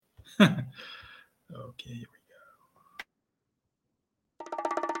Okay, here we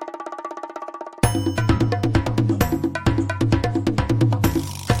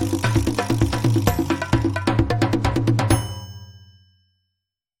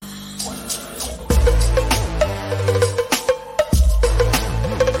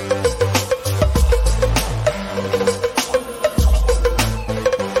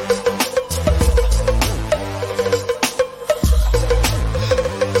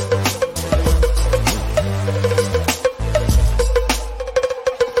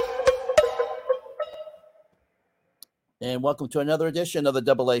And welcome to another edition of the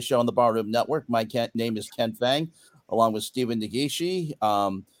Double A Show on the Barroom Network. My name is Ken Fang, along with Stephen Nagishi.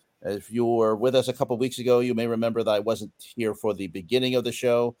 If you were with us a couple of weeks ago, you may remember that I wasn't here for the beginning of the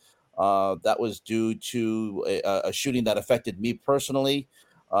show. That was due to a shooting that affected me personally.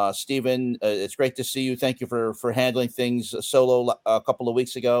 Stephen, it's great to see you. Thank you for handling things solo a couple of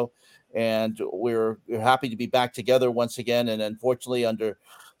weeks ago. And we're happy to be back together once again. And unfortunately, under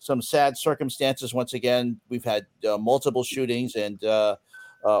some sad circumstances, once again, we've had multiple shootings. And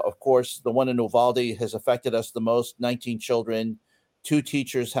of course, the one in Uvalde has affected us the most. 19 children, 2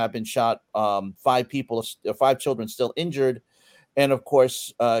 teachers have been shot, 5 children still injured. And of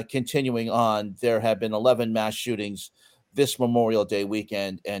course, continuing on, there have been 11 mass shootings this Memorial Day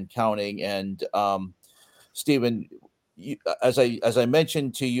weekend and counting. And Stephen, as I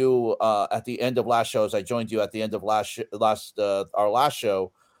mentioned to you at the end of last show, as I joined you at the end of our last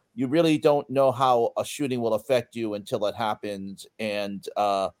show, you really don't know how a shooting will affect you until it happens. And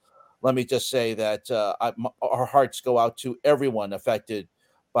let me just say that our hearts go out to everyone affected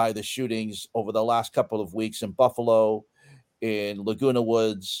by the shootings over the last couple of weeks in Buffalo, in Laguna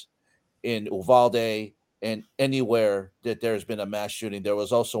Woods, in Uvalde, and anywhere that there's been a mass shooting. There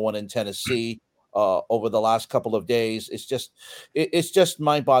was also one in Tennessee over the last couple of days. It's just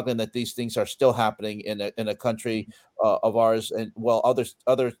mind-boggling that these things are still happening in a country of ours, and while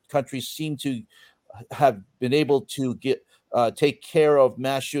other countries seem to have been able to take care of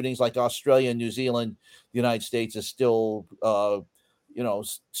mass shootings like Australia and New Zealand, the United States is still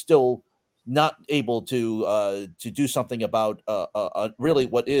still not able to do something about really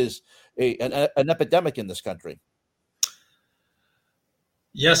what is an epidemic in this country.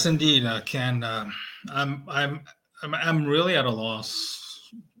 Yes, indeed, Ken. I'm really at a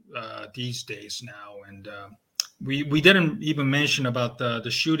loss these days now, and we didn't even mention about the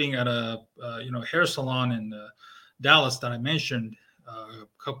shooting at a hair salon in Dallas that I mentioned a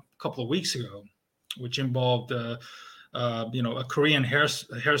couple of weeks ago, which involved a Korean hair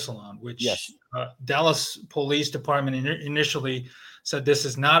salon, which Yes. Dallas Police Department initially said this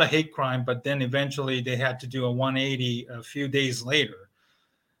is not a hate crime, but then eventually they had to do a 180 a few days later.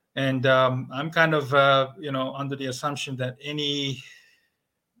 And I'm kind of under the assumption that any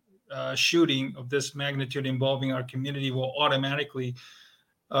shooting of this magnitude involving our community will automatically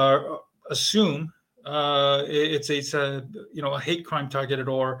assume it's a hate crime targeted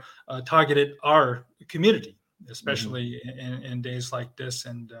or targeted our community, especially in days like this.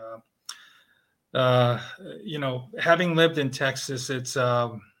 And having lived in Texas, it's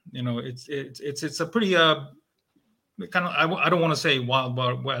a pretty kind of, I don't want to say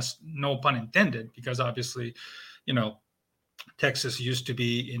wild west, no pun intended, because obviously, Texas used to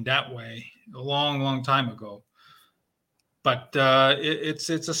be in that way a long time ago. But it's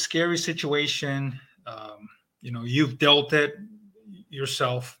a scary situation. You've dealt it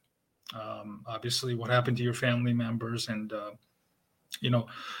yourself. Obviously, what happened to your family members, and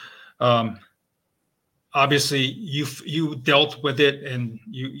obviously you dealt with it, and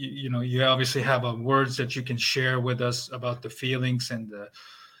you obviously have words that you can share with us about the feelings and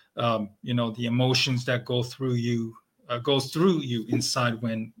the emotions that goes through you inside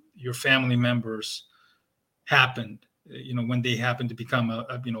when your family members happened, when they happen to become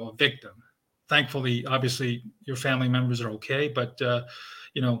a victim. Thankfully, obviously your family members are okay, but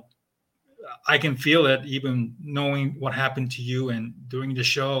I can feel it even knowing what happened to you, and during the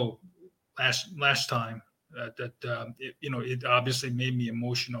show last time it obviously made me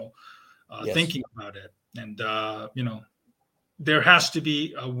emotional Yes. thinking about it. And there has to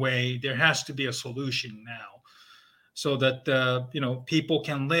be a way, there has to be a solution now, so that people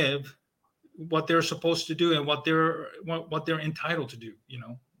can live what they're supposed to do and what they're entitled to do,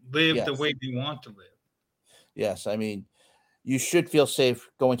 live Yes. the way they want to live. Yes, I mean, you should feel safe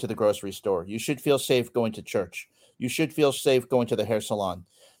going to the grocery store. You should feel safe going to church. You should feel safe going to the hair salon.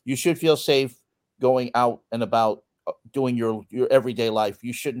 You should feel safe going out and about doing your everyday life.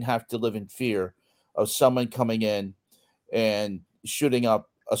 You shouldn't have to live in fear of someone coming in and shooting up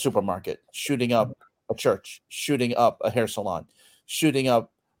a supermarket, shooting up a church, shooting up a hair salon, shooting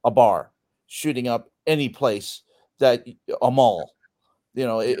up a bar, shooting up any place that a mall. You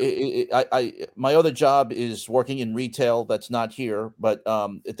know, my other job is working in retail. That's not here, but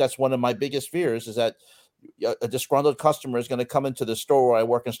that's one of my biggest fears is that a disgruntled customer is going to come into the store where I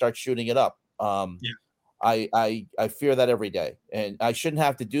work and start shooting it up. Yeah. I fear that every day, and I shouldn't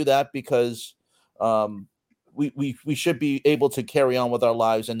have to do that because we should be able to carry on with our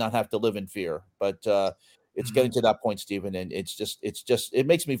lives and not have to live in fear. But it's getting to that point, Stephen, and it's just it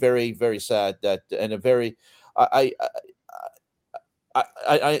makes me very, very sad that and a very I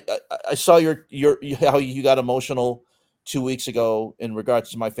I saw your how you got emotional 2 weeks ago in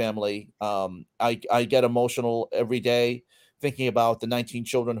regards to my family. I get emotional every day thinking about the 19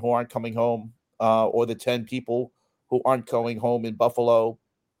 children who aren't coming home, or the 10 people who aren't going home in Buffalo.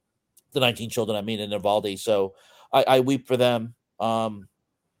 The 19 children, I mean, in Uvalde. So I weep for them. I'm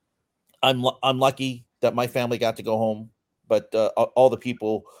lucky that my family got to go home, but all the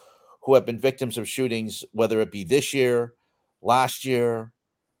people who have been victims of shootings, whether it be this year, last year,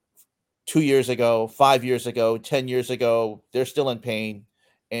 2 years ago, 5 years ago, 10 years ago, they're still in pain,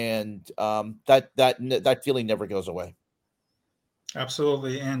 and that feeling never goes away.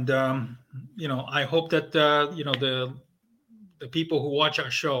 Absolutely. And I hope that the people who watch our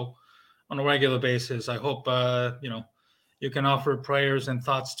show on a regular basis, I hope you can offer prayers and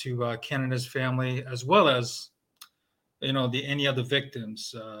thoughts to Ken and his family, as well as the any other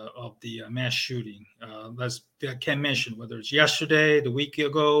victims of the mass shooting. As Ken mentioned, whether it's yesterday, the week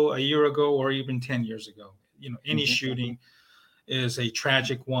ago, a year ago, or even 10 years ago, any shooting is a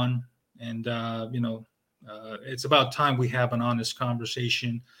tragic one, and it's about time we have an honest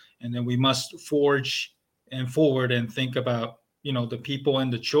conversation, and then we must forge and forward and think about the people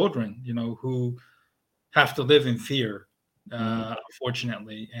and the children who have to live in fear,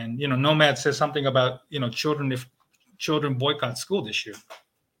 unfortunately. And Nomad says something about children, if children boycott school this year,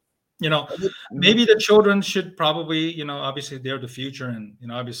 maybe the children should probably, obviously they're the future,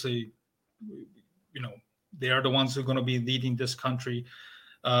 and obviously they are the ones who are going to be leading this country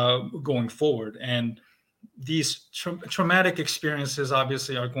going forward. And these traumatic experiences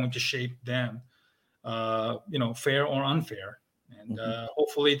obviously are going to shape them, fair or unfair. And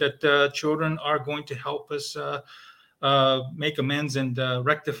hopefully that children are going to help us make amends and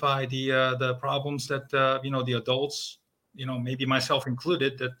rectify the problems that the adults, maybe myself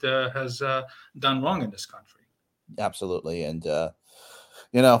included, that has done wrong in this country. Absolutely, and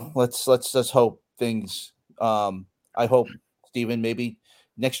let's hope things. I hope, Stephen, maybe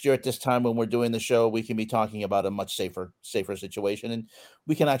next year at this time when we're doing the show, we can be talking about a much safer situation, and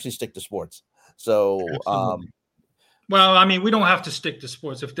we can actually stick to sports. So, well, I mean, we don't have to stick to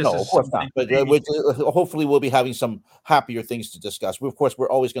sports if this is. Of course not. But hopefully, we'll be having some happier things to discuss. Of course, we're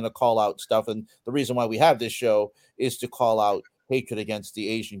always going to call out stuff, and the reason why we have this show is to call out hatred against the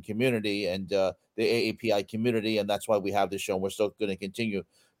Asian community and the AAPI community, and that's why we have this show. And we're still going to continue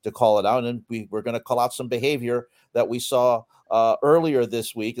to call it out, and we're going to call out some behavior that we saw earlier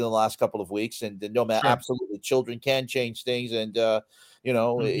this week, in the last couple of weeks. And no matter, absolutely, children can change things, and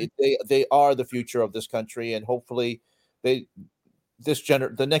they are the future of this country, and hopefully the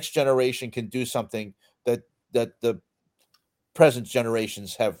next generation can do something that the present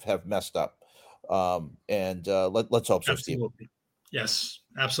generations have messed up. Let's hope so, Steve. Yes,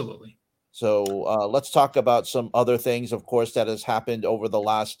 absolutely. So let's talk about some other things, of course, that has happened over the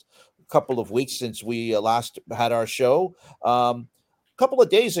last couple of weeks since we last had our show. A couple of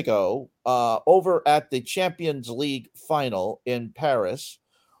days ago, over at the Champions League final in Paris,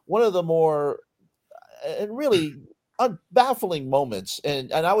 one of the more and really baffling moments,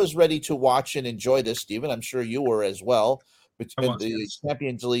 and I was ready to watch and enjoy this, Stephen. I'm sure you were as well. Between the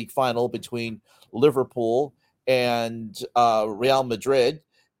Champions League final between Liverpool and Real Madrid,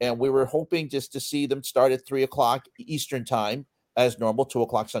 and we were hoping just to see them start at 3:00 Eastern time as normal,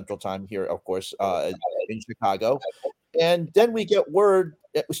 2:00 Central time here, of course, in Chicago. And then we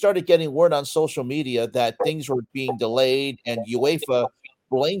started getting word on social media that things were being delayed, and UEFA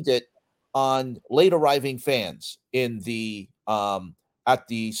blamed it on late arriving fans in the at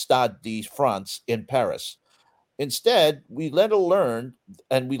the Stade de France in Paris. Instead, we learned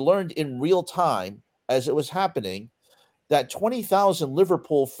in real time as it was happening that 20,000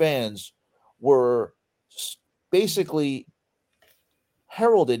 Liverpool fans were basically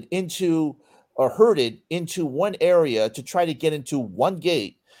herded into one area to try to get into one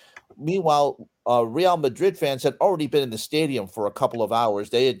gate. Meanwhile, Real Madrid fans had already been in the stadium for a couple of hours.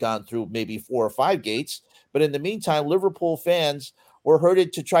 They had gone through maybe 4 or 5 gates. But in the meantime, Liverpool fans were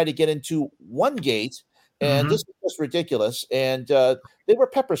herded to try to get into one gate. And this was just ridiculous. And they were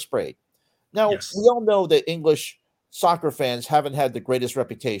pepper sprayed. Now, we all know that English soccer fans haven't had the greatest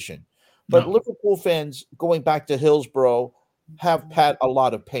reputation. But No. Liverpool fans, going back to Hillsborough, have had a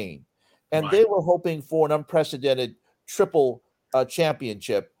lot of pain. And Right. they were hoping for an unprecedented triple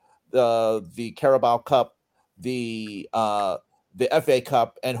championship, the Carabao Cup, the FA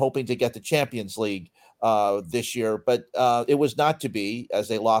Cup, and hoping to get the Champions League this year. But it was not to be, as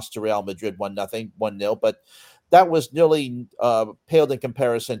they lost to Real Madrid 1-0. But that was nearly paled in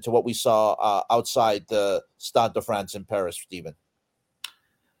comparison to what we saw outside the Stade de France in Paris, Stephen.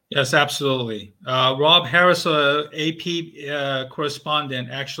 Yes, absolutely. Rob Harris, AP correspondent,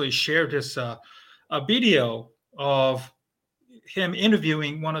 actually shared his a video of him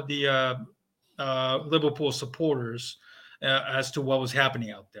interviewing one of the Liverpool supporters as to what was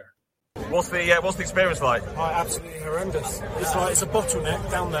happening out there. What's the experience like? Absolutely horrendous. It's a bottleneck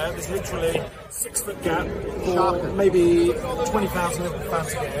down there. There's literally a 6-foot gap for maybe 20,000 Liverpool fans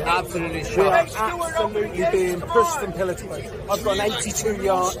to get in. Absolutely We are absolutely being pushed from pillar to post. I've got an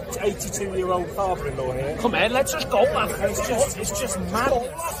 82-year-old father-in-law here. Come on, let's just go, man. It's just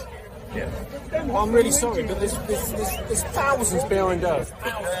madness. I'm really sorry, but there's thousands behind us.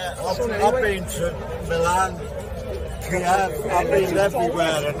 I've been to Milan, Kiev, I've been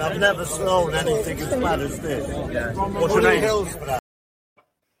everywhere, and I've never known anything as bad as this. What's your name? Hillsborough.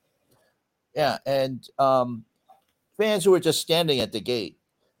 Yeah, and fans who were just standing at the gate,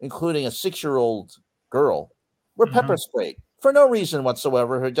 including a 6-year-old girl, were pepper sprayed for no reason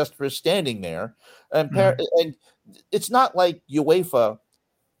whatsoever. Just for standing there, and and it's not like UEFA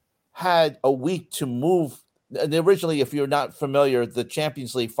had a week to move. And originally, if you're not familiar, the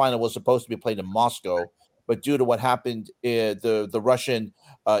Champions League final was supposed to be played in Moscow, but due to what happened, the Russian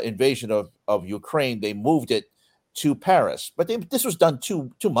invasion of Ukraine, they moved it to Paris. But this was done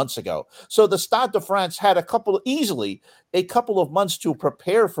two months ago. So the Stade de France had a couple of months to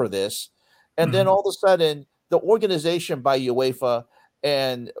prepare for this, and then all of a sudden, the organization by UEFA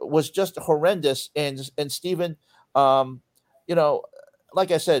and was just horrendous. And Stephen, like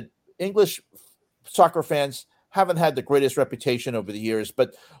I said, English soccer fans haven't had the greatest reputation over the years,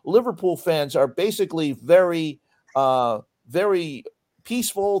 but Liverpool fans are basically very, very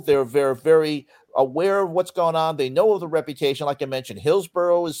peaceful. They're very, very aware of what's going on. They know of the reputation. Like I mentioned,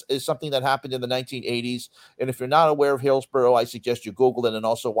 Hillsborough is something that happened in the 1980s. And if you're not aware of Hillsborough, I suggest you Google it and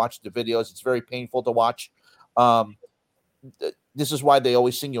also watch the videos. It's very painful to watch. This is why they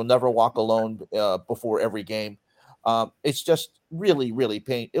always sing "You'll Never Walk Alone" before every game. It's just really, really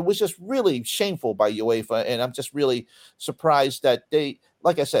it was just really shameful by UEFA, and I'm just really surprised that they,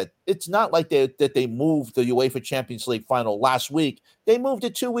 like I said, it's not like they moved the UEFA Champions League final last week. They moved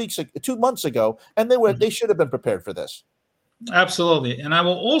it 2 months ago, and they should have been prepared for this. Absolutely, and I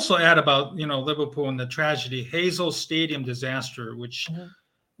will also add about Liverpool and the tragedy, Heysel Stadium disaster, which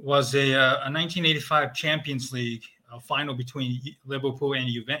was a 1985 Champions League final between Liverpool and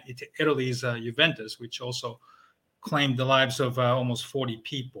Italy's Juventus, which also claimed the lives of almost 40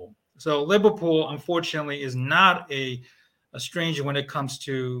 people. So Liverpool, unfortunately, is not a stranger when it comes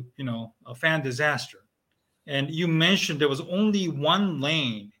to a fan disaster. And you mentioned there was only one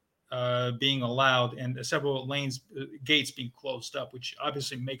lane being allowed and several gates being closed up, which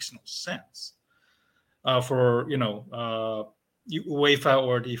obviously makes no sense for UEFA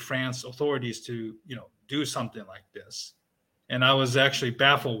or the France authorities to do something like this. And I was actually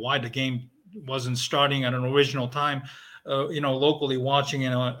baffled why the game wasn't starting at an original time, locally watching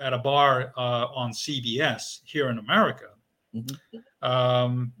it at a bar on CBS here in America.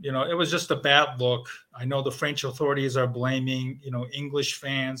 It was just a bad look. I know the French authorities are blaming, English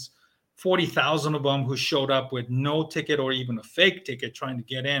fans, 40,000 of them who showed up with no ticket or even a fake ticket trying to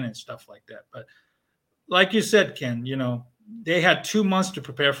get in and stuff like that. But like you said, Ken, they had 2 months to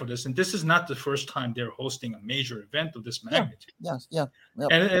prepare for this, and this is not the first time they're hosting a major event of this magnitude. Yeah.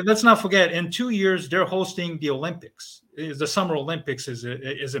 And let's not forget, in 2 years they're hosting the Olympics. The Summer Olympics is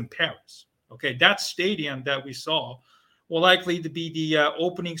in Paris. Okay, that stadium that we saw will likely to be the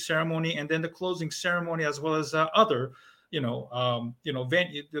opening ceremony and then the closing ceremony, as well as other, venue.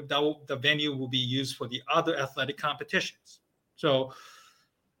 The venue will be used for the other athletic competitions. So,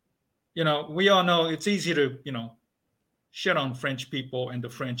 we all know it's easy to shit on French people and the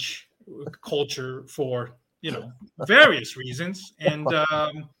French culture for various reasons, and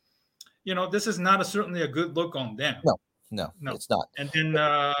this is not certainly a good look on them. No, it's not. And then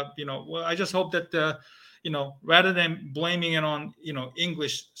I just hope that rather than blaming it on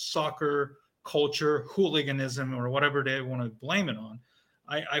English soccer culture, hooliganism, or whatever they want to blame it on,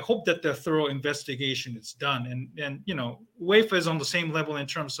 I hope that the thorough investigation is done, and UEFA is on the same level in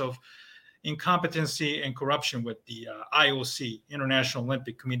terms of incompetency and corruption with the IOC, International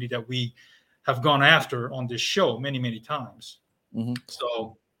Olympic Committee, that we have gone after on this show many times. Mm-hmm.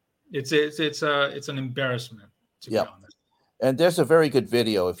 So it's an embarrassment, to be honest. And there's a very good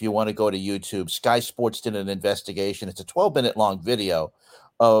video if you want to go to YouTube. Sky Sports did an investigation. It's a 12-minute long video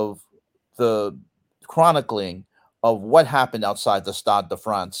of the chronicling of what happened outside the Stade de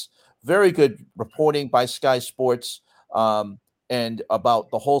France. Very good reporting by Sky Sports, and about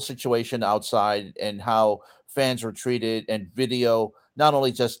the whole situation outside and how fans were treated, and video, not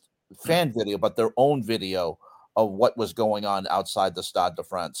only just fan video, but their own video of what was going on outside the Stade de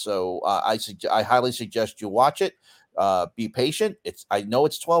France. So I highly suggest you watch it. Be patient. I know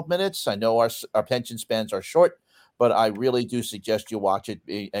it's 12 minutes. I know our attention spans are short, but I really do suggest you watch it,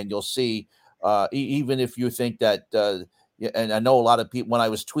 and you'll see, even if you think that, and I know a lot of people, when I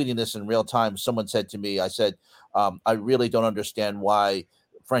was tweeting this in real time, someone said to me, I said, I really don't understand why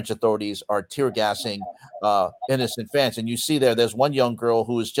French authorities are tear gassing innocent fans. And you see there's one young girl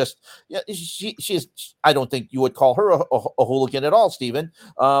who is just, she is, I don't think you would call her a hooligan at all, Stephen.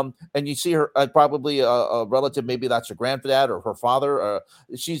 And you see her, probably a relative, maybe that's her granddad or her father.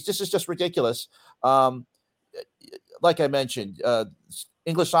 This is just ridiculous. Like I mentioned,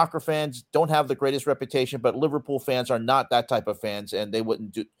 English soccer fans don't have the greatest reputation, but Liverpool fans are not that type of fans, and they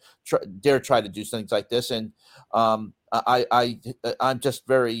wouldn't dare try to do things like this. And I'm just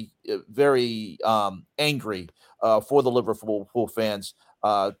very angry for the Liverpool fans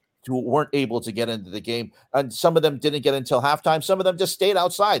who weren't able to get into the game, and some of them didn't get until halftime. Some of them just stayed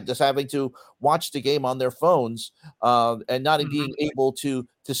outside, just having to watch the game on their phones, and not being able to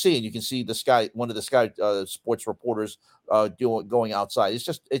see. And you can see one of the Sky Sports reporters going outside.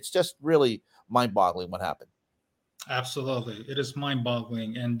 It's just really mind-boggling what happened. Absolutely, it is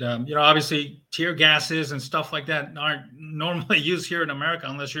mind-boggling, and obviously tear gases and stuff like that aren't normally used here in America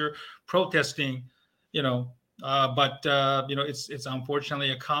unless you're protesting, But it's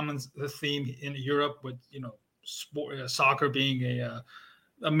unfortunately a common theme in Europe with soccer being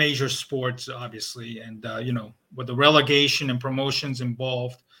a major sport, obviously, and with the relegation and promotions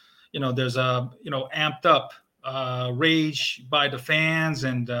involved, there's a amped up rage by the fans,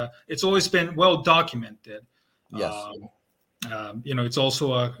 and it's always been well documented. Yes. It's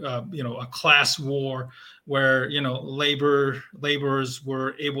also a class war where laborers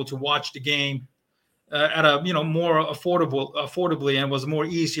were able to watch the game at a more affordably, and was more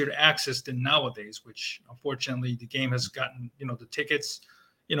easier to access than nowadays, which unfortunately the game has gotten, the tickets,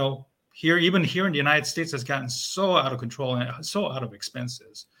 here in the United States has gotten so out of control and so out of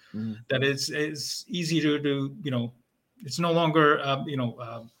expenses that it's easy to do, it's no longer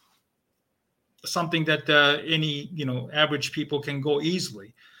something that any average people can go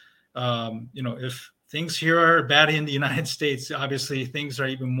easily. If things here are bad in the United States, obviously things are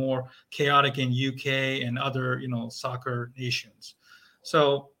even more chaotic in UK and other, soccer nations.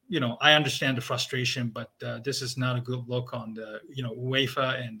 So, I understand the frustration, but this is not a good look on the,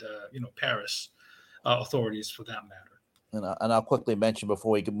 UEFA and, Paris authorities for that matter. And I'll quickly mention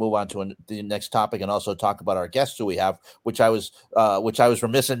before we can move on to the next topic, and also talk about our guests who we have, which I was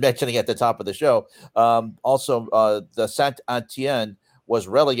remiss in mentioning at the top of the show. The Saint-Étienne was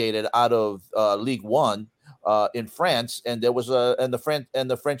relegated out of Ligue 1 in France, and there was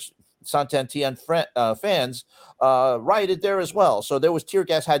the French Saint-Étienne fans rioted there as well. So there was tear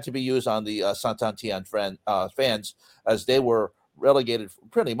gas had to be used on the Saint-Étienne fans, as they were relegated,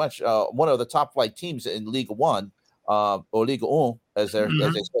 pretty much one of the top flight teams in Ligue 1. Or Ligue 1, as they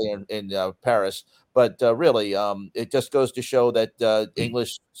say in Paris. But really, it just goes to show that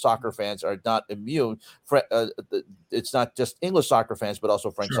English soccer fans are not immune. It's not just English soccer fans, but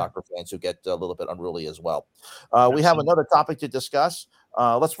also French soccer fans who get a little bit unruly as well. We have another topic to discuss.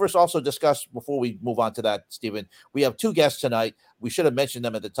 Let's first also discuss, before we move on to that, Stephen, we have two guests tonight. We should have mentioned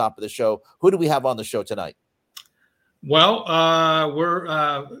them at the top of the show. Who do we have on the show tonight? Well,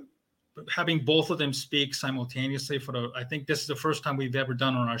 we're having both of them speak simultaneously I think this is the first time we've ever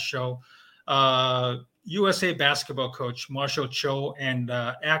done on our show. USA basketball coach Marshall Cho and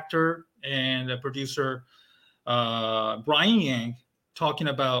actor and producer Brian Yang talking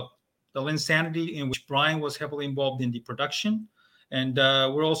about the Linsanity, in which Brian was heavily involved in the production. And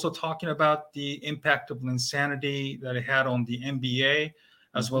we're also talking about the impact of Linsanity that it had on the NBA,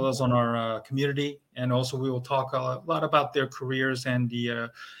 as well as on our community. And also we will talk a lot about their careers and the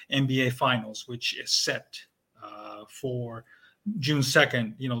NBA Finals, which is set for June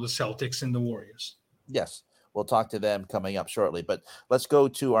 2nd, the Celtics and the Warriors. Yes, we'll talk to them coming up shortly. But let's go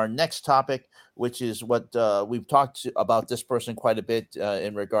to our next topic, which is what we've talked about this person quite a bit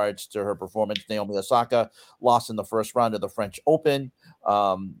in regards to her performance. Naomi Osaka lost in the first round of the French Open.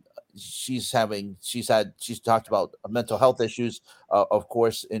 she's talked about mental health issues, of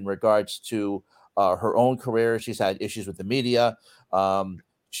course, in regards to her own career. She's had issues with the media.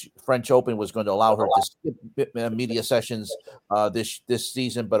 French Open was going to allow her to skip media sessions this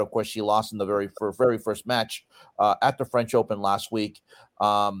season, but of course she lost in the very first match at the French Open last week.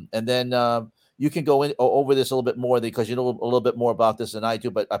 And then you can go over this a little bit more because you know a little bit more about this than I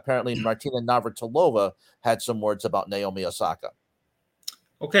do. But apparently Martina Navratilova had some words about Naomi Osaka.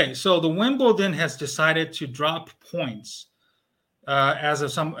 Okay, so the Wimbledon has decided to drop points as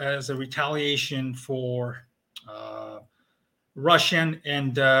a retaliation for Russian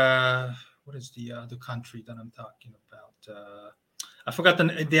and what is the other country that I'm talking about? I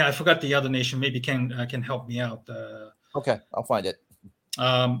forgot the other nation. Maybe can help me out. Okay, I'll find it.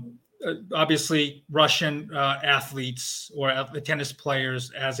 Obviously, Russian athletes or tennis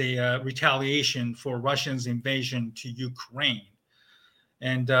players as a retaliation for Russia's invasion to Ukraine.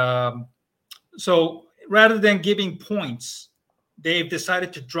 And so rather than giving points, they've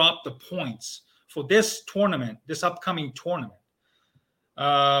decided to drop the points for this upcoming tournament.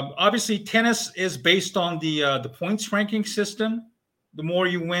 Obviously, tennis is based on the points ranking system. The more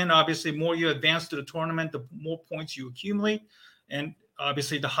you win, obviously, the more you advance to the tournament, the more points you accumulate. And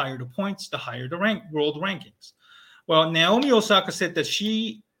obviously, the higher the points, the higher the world rankings. Well, Naomi Osaka said that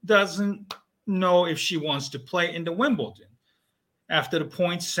she doesn't know if she wants to play in the Wimbledon after the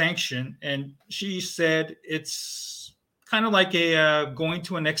points sanction. And she said it's kind of like going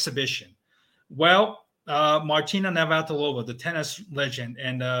to an exhibition. Well, Martina Navratilova, the tennis legend,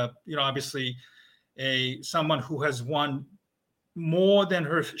 and obviously someone who has won more than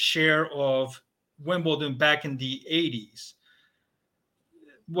her share of Wimbledon back in the 80s,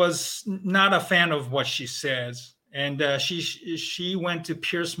 was not a fan of what she says. And she went to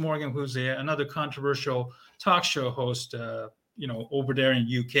Piers Morgan, who's another controversial talk show host, over there in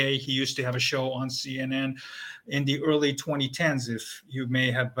UK. He used to have a show on CNN in the early 2010s, if you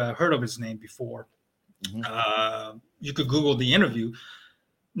may have heard of his name before. Mm-hmm. You could Google the interview.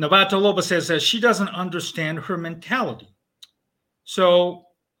 Navratilova says that she doesn't understand her mentality. So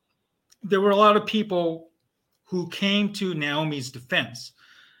there were a lot of people who came to Naomi's defense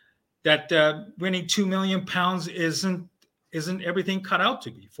that winning £2 million isn't everything cut out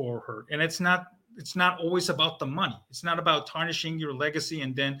to be for her. And it's not always about the money. It's not about tarnishing your legacy.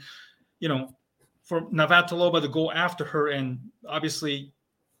 And then, for Navratilova to go after her, and obviously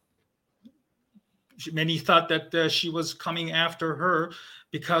many thought that she was coming after her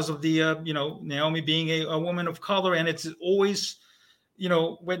because of the, Naomi being a woman of color. And it's always,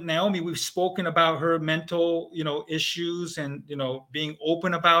 with Naomi, we've spoken about her mental, issues and, being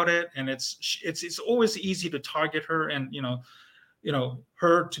open about it. And it's always easy to target her and,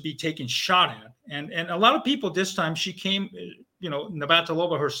 her to be taken shot at. And a lot of people this time, she came,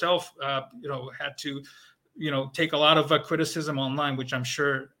 Navratilova herself, had to, take a lot of criticism online, which I'm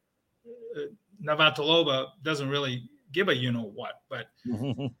sure Navratilova doesn't really give a what, but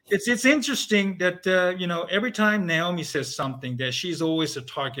it's interesting that every time Naomi says something, that she's always a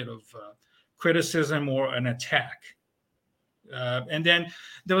target of criticism or an attack. And then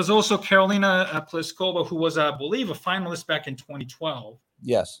there was also Karolina Pliskova, who was, I believe, a finalist back in 2012.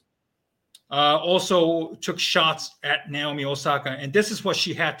 Yes. Also took shots at Naomi Osaka, and this is what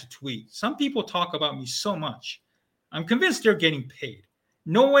she had to tweet. Some people talk about me so much. I'm convinced they're getting paid.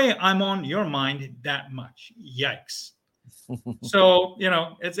 No way I'm on your mind that much. Yikes. So,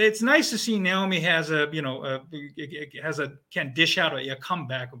 it's nice to see Naomi can dish out a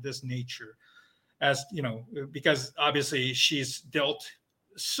comeback of this nature, as because obviously she's dealt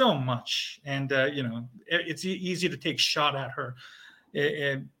so much, and it's easy to take shot at her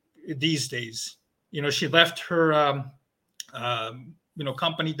these days. She left her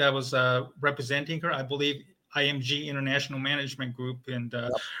company that was representing her, I believe IMG International Management Group, and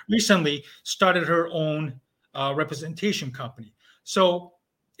recently started her own representation company. So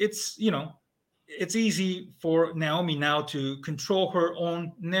it's easy for Naomi now to control her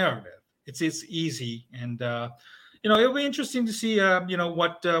own narrative. It's easy, and it'll be interesting to see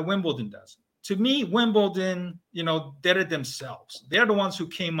what Wimbledon does. To me, Wimbledon did it themselves. They're the ones who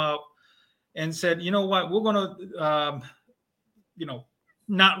came up and said, you know what, we're going to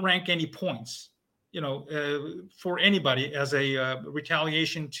not rank any points for anybody as a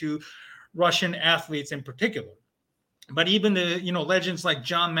retaliation to Russian athletes in particular. But even the legends like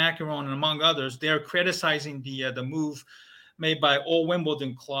John McEnroe and among others, they're criticizing the move made by All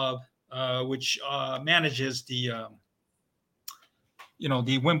Wimbledon Club, which manages the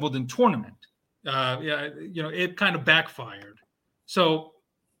Wimbledon tournament. It kind of backfired. So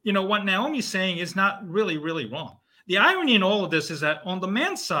what Naomi's saying is not really, really wrong. the irony in all of this is that on the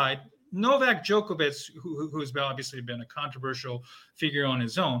men's side, Novak Djokovic, who's obviously been a controversial figure on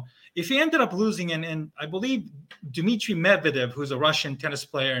his own, if he ended up losing, and I believe Dmitry Medvedev, who's a Russian tennis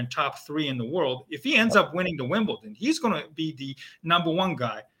player and top 3 in the world, if he ends up winning the Wimbledon, he's going to be the number 1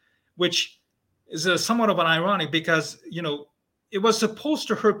 guy, which is somewhat of an ironic because, it was supposed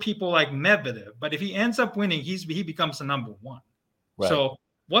to hurt people like Medvedev, but if he ends up winning, he becomes the number 1. Right. So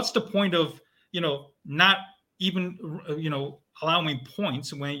what's the point of, not even, allowing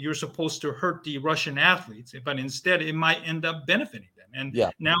points when you're supposed to hurt the Russian athletes, but instead it might end up benefiting them.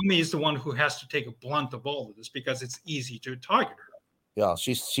 And Naomi is the one who has to take a blunt of all of this because it's easy to target her. Yeah,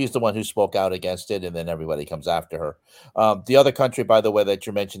 she's the one who spoke out against it, and then everybody comes after her. The other country, by the way, that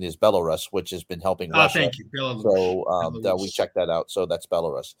you mentioned is Belarus, which has been helping Russia. Thank you, Belarus. So we checked that out. So that's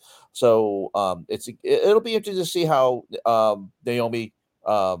Belarus. So it'll be interesting to see how Naomi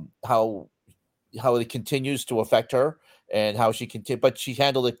how it continues to affect her. And how she continued, but she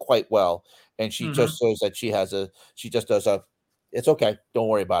handled it quite well, and she just shows that she just does a. It's okay, don't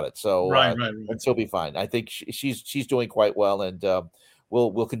worry about it. So right. And she'll be fine. I think she's doing quite well, and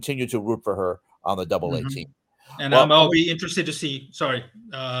we'll continue to root for her on the AA team. And I'll be interested to see.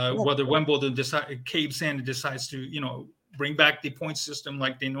 Whether Wimbledon caves in and decides to bring back the point system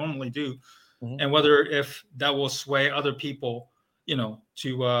like they normally do, and whether if that will sway other people,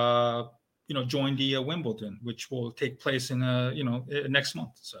 to. Join the Wimbledon, which will take place in next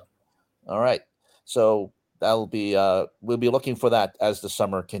month. So, all right. So that'll be we'll be looking for that as the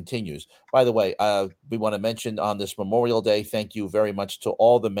summer continues. By the way, we want to mention on this Memorial Day, thank you very much to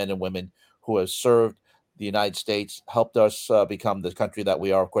all the men and women who have served the United States, helped us become the country that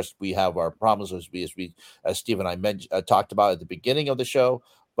we are. Of course, we have our problems as Steve and I talked about at the beginning of the show.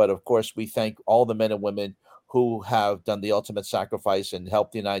 But of course, we thank all the men and women who have done the ultimate sacrifice and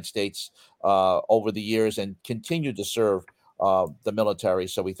helped the United States over the years and continue to serve the military.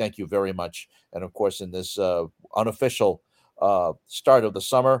 So we thank you very much. And of course, in this unofficial start of the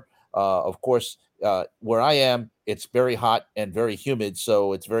summer, of course, where I am, it's very hot and very humid.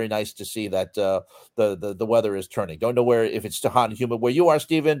 So it's very nice to see that the weather is turning. Don't know if it's still hot and humid where you are,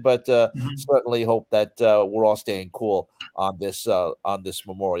 Stephen, but certainly hope that we're all staying cool on this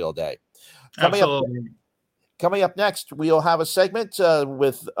Memorial Day. Coming up next, we'll have a segment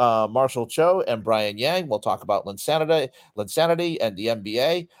with Marshall Cho and Brian Yang. We'll talk about Linsanity and the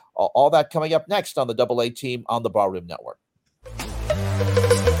NBA. All that coming up next on the AA team on the Barroom Network.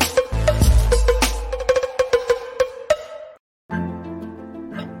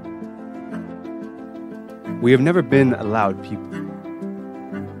 We have never been a loud people.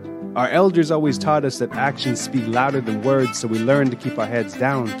 Our elders always taught us that actions speak louder than words, so we learned to keep our heads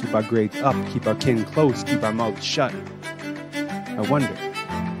down, keep our grades up, keep our kin close, keep our mouths shut. I wonder,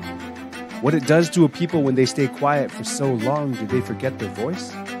 what it does to a people when they stay quiet for so long. Do they forget their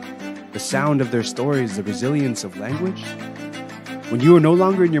voice? The sound of their stories, the resilience of language? When you are no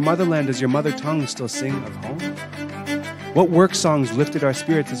longer in your motherland, does your mother tongue still sing of home? What work songs lifted our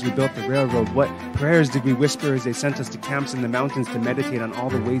spirits as we built the railroad? What prayers did we whisper as they sent us to camps in the mountains to meditate on all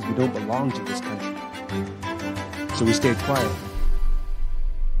the ways we don't belong to this country? So we stayed quiet.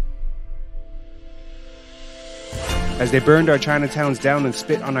 As they burned our Chinatowns down and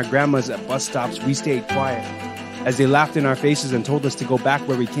spit on our grandmas at bus stops, we stayed quiet. As they laughed in our faces and told us to go back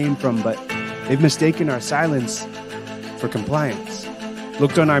where we came from, but they've mistaken our silence for compliance.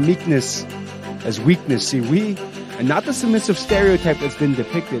 Looked on our meekness as weakness. See, we... and not the submissive stereotype that's been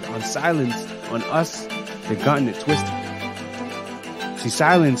depicted on silence, on us, they've gotten it twisted. See,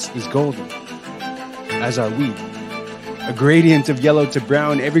 silence is golden, as are we. A gradient of yellow to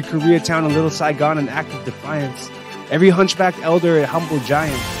brown, every Koreatown a little Saigon, an act of defiance. Every hunchbacked elder a humble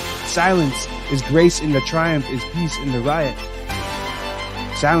giant. Silence is grace in the triumph, is peace in the riot.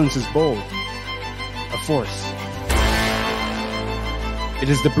 Silence is bold, a force. It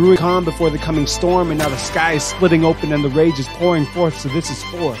is the brewing calm before the coming storm, and now the sky is splitting open and the rage is pouring forth, so this is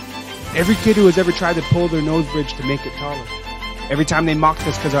for every kid who has ever tried to pull their nose bridge to make it taller. Every time they mocked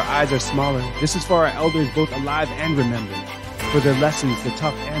us because our eyes are smaller. This is for our elders, both alive and remembered. For their lessons, the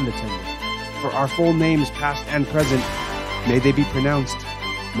tough and the tender. For our full names, past and present, may they be pronounced.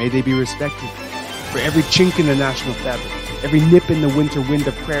 May they be respected. For every chink in the national fabric. Every nip in the winter wind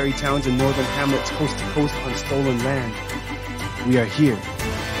of prairie towns and northern hamlets, coast to coast on stolen land. We are here.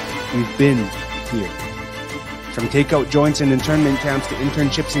 We've been here. From takeout joints and internment camps to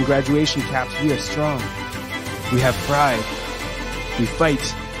internships and graduation caps, we are strong. We have pride. We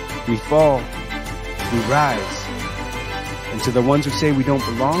fight. We fall. We rise. And to the ones who say we don't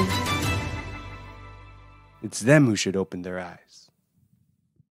belong, it's them who should open their eyes.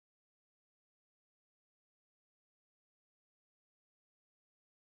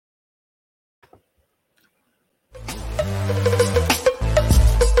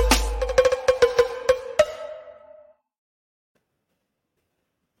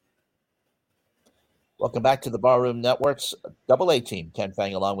 Welcome back to the Barroom Network's Double A team. Ken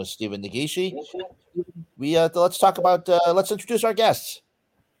Fang along with Stephen Nagishi. Let's introduce our guests.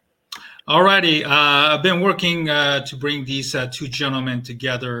 All righty. I've been working to bring these two gentlemen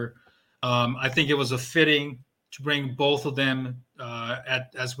together. I think it was a fitting to bring both of them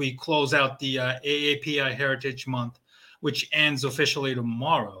as we close out the AAPI Heritage Month, which ends officially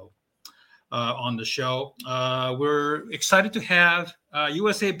tomorrow on the show. We're excited to have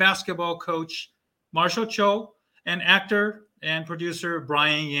USA basketball coach Marshall Cho and actor and producer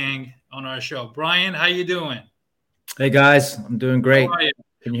Brian Yang on our show. Brian, how you doing? Hey guys, I'm doing great. How are you?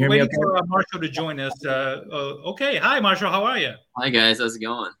 Can you hear me okay? For Marshall to join us. Okay. Hi, Marshall. How are you? Hi, guys. How's it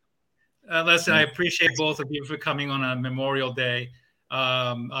going? Listen, I appreciate both of you for coming on a Memorial Day.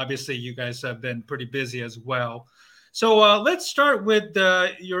 Obviously, you guys have been pretty busy as well. So let's start with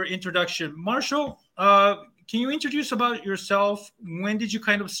your introduction. Marshall, can you introduce about yourself? When did you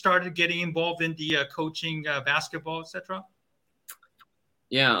kind of started getting involved in the coaching basketball, etc.?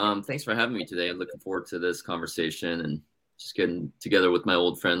 Yeah, thanks for having me today. I'm looking forward to this conversation and just getting together with my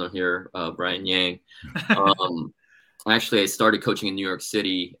old friend on here, Brian Yang. Actually, I started coaching in New York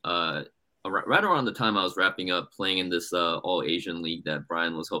City right around the time I was wrapping up playing in this all-Asian league that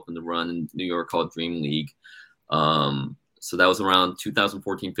Brian was helping to run in New York called Dream League. So that was around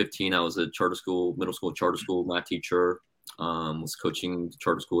 2014-15. I was a middle school charter school math teacher. Was coaching the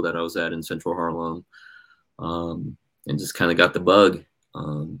charter school that I was at in Central Harlem, and just kind of got the bug.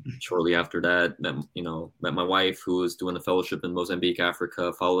 Shortly after that, met my wife, who was doing a fellowship in Mozambique,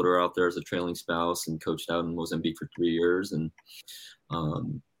 Africa. Followed her out there as a trailing spouse and coached out in Mozambique for 3 years. And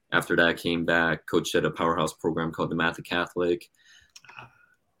after that, came back, coached at a powerhouse program called the Math Catholic.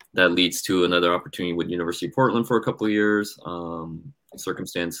 That leads to another opportunity with University of Portland for a couple of years.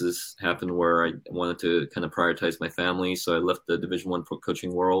 Circumstances happened where I wanted to kind of prioritize my family. So I left the Division I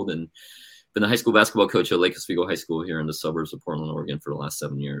coaching world and been a high school basketball coach at Lake Oswego High School here in the suburbs of Portland, Oregon for the last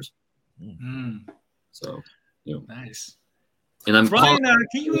 7 years. Mm. So, nice. And I'm Brian, can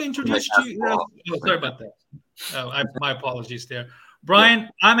you introduce sorry about that. My apologies there. Brian,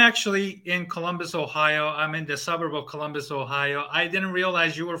 I'm actually in Columbus, Ohio. I'm in the suburb of Columbus, Ohio. I didn't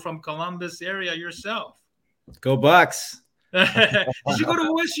realize you were from Columbus area yourself. Go Bucks. Did you go to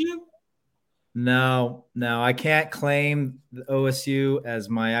OSU? No, I can't claim the OSU as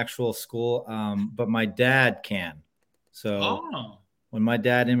my actual school, but my dad can. So when my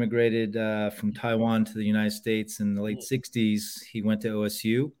dad immigrated from Taiwan to the United States in the late 60s, he went to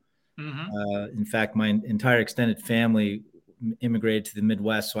OSU. Mm-hmm. In fact, my entire extended family immigrated to the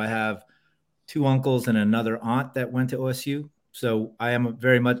Midwest. So I have 2 uncles and another aunt that went to OSU. So I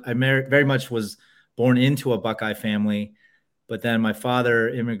very much was born into a Buckeye family. But then my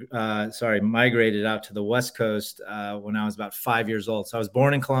father migrated out to the West Coast when I was about 5 years old. So I was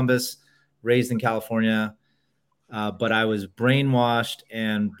born in Columbus, raised in California, but I was brainwashed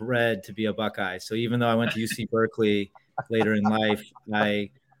and bred to be a Buckeye. So even though I went to UC Berkeley later in life,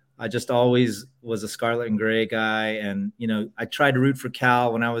 I just always was a scarlet and gray guy. And, I tried to root for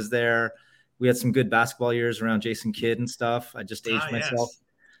Cal when I was there. We had some good basketball years around Jason Kidd and stuff. I just aged myself. Yes.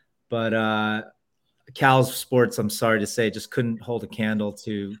 But Cal's sports, I'm sorry to say, just couldn't hold a candle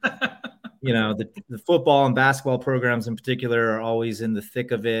to, the football and basketball programs in particular are always in the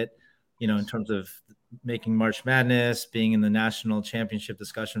thick of it, in terms of making March Madness, being in the national championship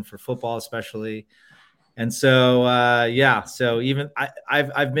discussion for football, especially. And so, so even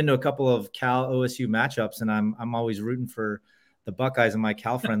I've been to a couple of Cal OSU matchups, and I'm always rooting for the Buckeyes, and my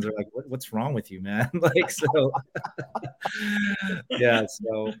Cal friends are like, what's wrong with you, man?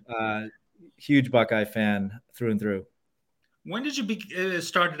 Huge Buckeye fan through and through. When did you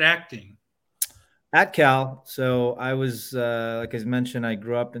started acting? At Cal. So I was, like I mentioned, I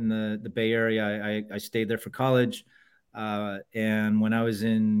grew up in the Bay Area. I stayed there for college. And when I was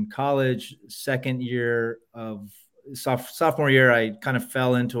in college, second year of sophomore year, I kind of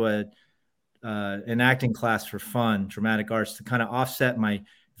fell into an acting class for fun, dramatic arts, to kind of offset my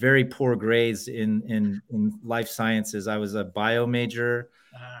very poor grades in life sciences. I was a bio major.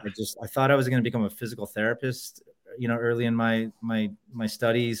 I thought I was going to become a physical therapist, early in my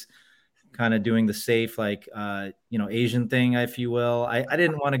studies, kind of doing the safe, Asian thing, if you will. I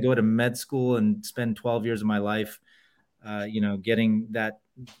didn't want to go to med school and spend 12 years of my life,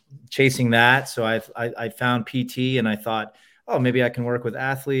 chasing that. So I found PT, and I thought, oh, maybe I can work with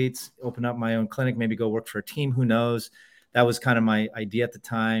athletes, open up my own clinic, maybe go work for a team. Who knows? That was kind of my idea at the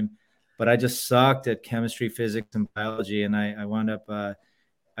time, but I just sucked at chemistry, physics, and biology. And I wound up,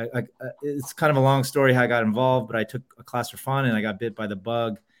 it's kind of a long story how I got involved, but I took a class for fun and I got bit by the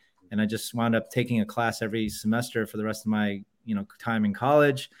bug. And I just wound up taking a class every semester for the rest of my, time in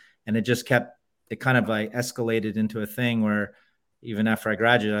college. And it just kept it kind of like escalated into a thing where even after I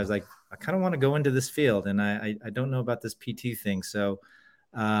graduated, I was like, I kind of want to go into this field, and I don't know about this PT thing. So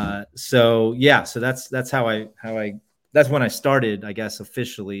that's how I that's when I started, I guess,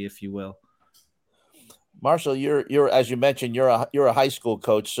 officially, if you will. Marshall, you're as you mentioned, you're a high school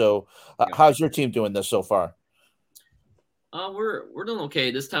coach. So how's your team doing this so far? We're doing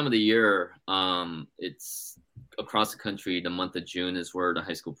okay this time of the year. It's across the country. The month of June is where the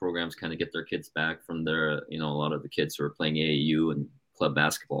high school programs kind of get their kids back from their, a lot of the kids who are playing AAU and club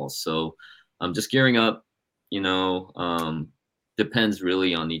basketball. So I'm just gearing up, depends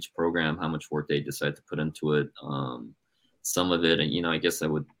really on each program, how much work they decide to put into it. Some of it, and, I guess I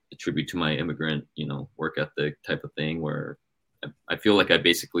would attribute to my immigrant, work ethic type of thing where I feel like I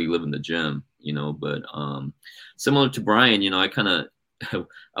basically live in the gym, but similar to Brian,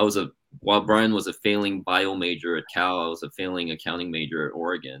 while Brian was a failing bio major at Cal, I was a failing accounting major at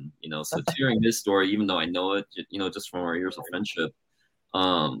Oregon, so hearing his story, even though I know it, just from our years of friendship,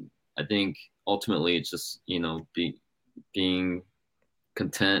 I think ultimately it's just, being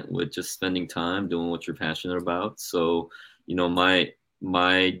content with just spending time doing what you're passionate about. So,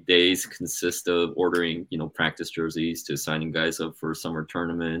 my days consist of ordering, practice jerseys to signing guys up for summer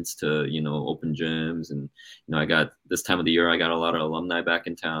tournaments to, open gyms. And, I got this time of the year, I got a lot of alumni back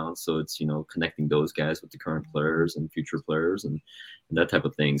in town. So it's, connecting those guys with the current players and future players and that type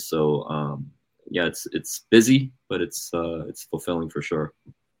of thing. So, it's busy, but it's fulfilling for sure.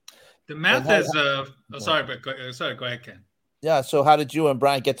 The math is, sorry, go ahead, Ken. Yeah. So how did you and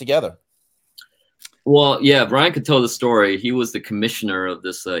Brian get together? Well, yeah, Brian could tell the story. He was the commissioner of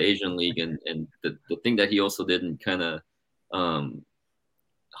this Asian League, and the thing that he also didn't kind of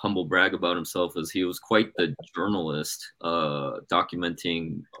humble brag about himself is he was quite the journalist,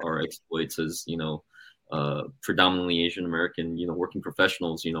 documenting our exploits as predominantly Asian American working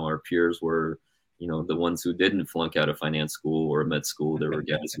professionals. Our peers were the ones who didn't flunk out of finance school or med school. There were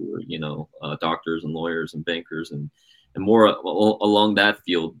guys who were doctors and lawyers and bankers and more along that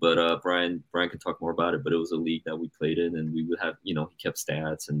field. But Brian could talk more about it, but it was a league that we played in, and we would have, he kept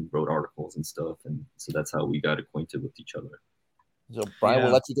stats and wrote articles and stuff. And so that's how we got acquainted with each other. So Brian,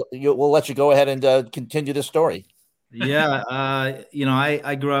 we'll let you go ahead and continue the story. Yeah.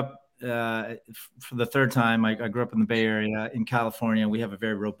 I grew up for the third time. I grew up in the Bay Area in California. We have a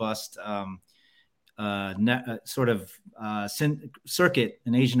very robust circuit,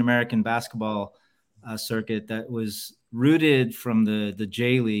 an Asian American basketball circuit that was rooted from the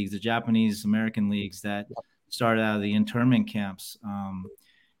J leagues, the Japanese American leagues that started out of the internment camps,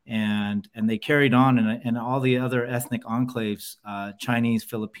 and they carried on, and all the other ethnic enclaves, Chinese,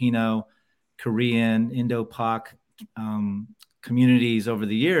 Filipino, Korean, Indo-Pak communities over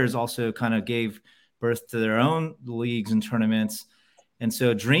the years also kind of gave birth to their own leagues and tournaments. And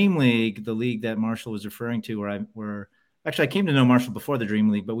so Dream League, the league that Marshall was referring to, I came to know Marshall before the Dream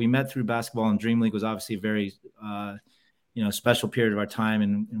League, but we met through basketball, and Dream League was obviously a very, special period of our time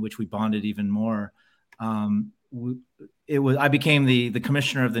in which we bonded even more. I became the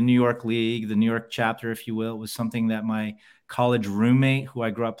commissioner of the New York League, the New York chapter, if you will. It was something that my college roommate, who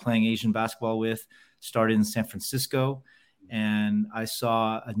I grew up playing Asian basketball with, started in San Francisco. And I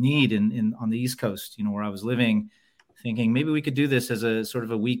saw a need on the East Coast, where I was living, thinking maybe we could do this as a sort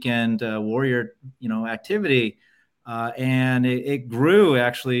of a weekend warrior, activity. And it grew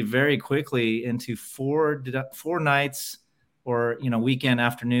actually very quickly into four nights or, weekend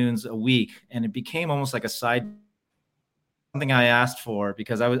afternoons a week. And it became almost like a side, something I asked for,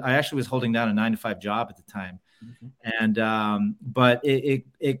 because I actually was holding down a 9-to-5 job at the time. Mm-hmm. And, but it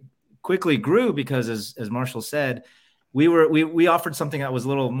quickly grew because as Marshall said, we offered something that was a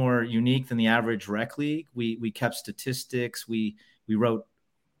little more unique than the average rec league. We kept statistics. We wrote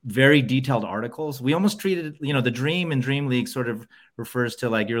very detailed articles. We almost treated, the dream and Dream League sort of refers to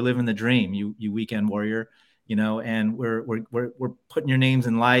like you're living the dream, you weekend warrior, and we're putting your names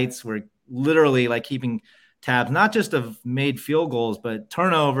in lights. We're literally like keeping tabs, not just of made field goals, but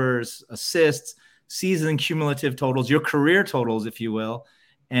turnovers, assists, season cumulative totals, your career totals, if you will,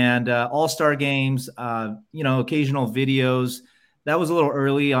 and all-star games, occasional videos. That was a little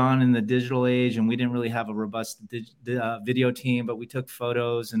early on in the digital age, and we didn't really have a robust video team, but we took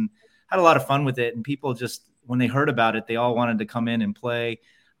photos and had a lot of fun with it. And people just, when they heard about it, they all wanted to come in and play.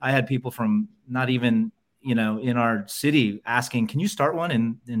 I had people from not even, in our city asking, can you start one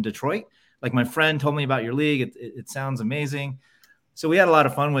in Detroit? Like, my friend told me about your league. It sounds amazing. So we had a lot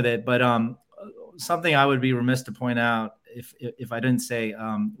of fun with it. But something I would be remiss to point out, if I didn't say,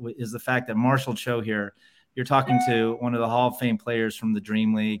 is the fact that Marshall Cho here, you're talking to one of the Hall of Fame players from the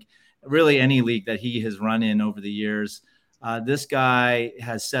Dream League, really any league that he has run in over the years. This guy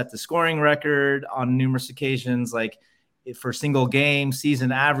has set the scoring record on numerous occasions. Like for single game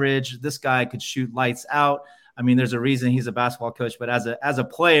season average, this guy could shoot lights out. I mean, there's a reason he's a basketball coach, but as a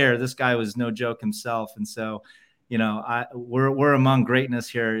player, this guy was no joke himself. And so, we're among greatness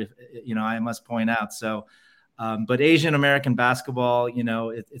here, I must point out. So, but Asian American basketball,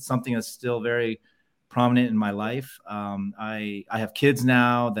 it's something that's still very prominent in my life. I have kids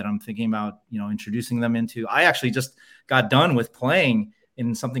now that I'm thinking about, introducing them into. I actually just got done with playing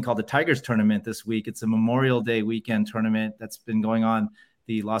in something called the Tigers Tournament this week. It's a Memorial Day weekend tournament that's been going on.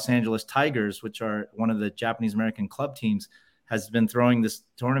 The Los Angeles Tigers, which are one of the Japanese American club teams, has been throwing this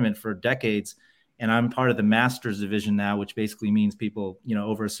tournament for decades. And I'm part of the Masters division now, which basically means people,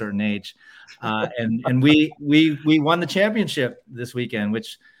 over a certain age. And we won the championship this weekend,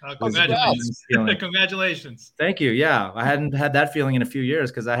 which congratulations. Congratulations. Thank you. Yeah. I hadn't had that feeling in a few years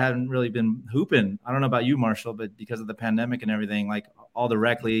because I hadn't really been hooping. I don't know about you, Marshall, but because of the pandemic and everything, like all the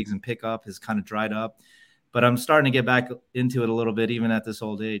rec leagues and pickup has kind of dried up. But I'm starting to get back into it a little bit, even at this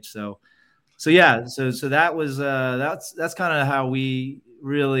old age. So that was that's kind of how we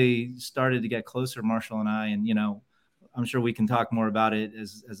really started to get closer, Marshall and I. And I'm sure we can talk more about it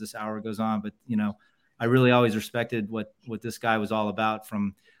as this hour goes on. But I really always respected what this guy was all about.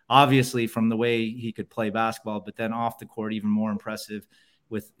 From the way he could play basketball, but then off the court, even more impressive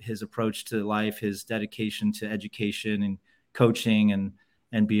with his approach to life, his dedication to education and coaching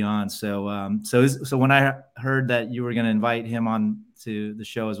and beyond. So when I heard that you were going to invite him on to the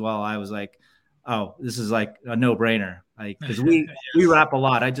show as well, I was like, oh, this is like a no brainer. Like, cause we rap a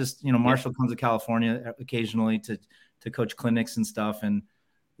lot. I just, Marshall comes to California occasionally to coach clinics and stuff. And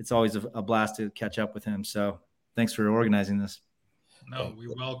it's always a blast to catch up with him. So thanks for organizing this. No, we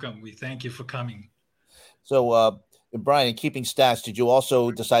welcome. We thank you for coming. So, Brian, keeping stats, did you also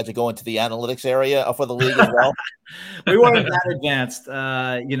decide to go into the analytics area for the league as well? We weren't that advanced.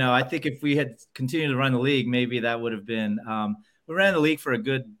 I think if we had continued to run the league, maybe that would have been. We ran the league for a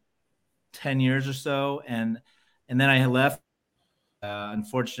good 10 years or so, and then I had left.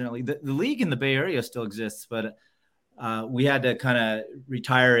 Unfortunately, the league in the Bay Area still exists, but we had to kind of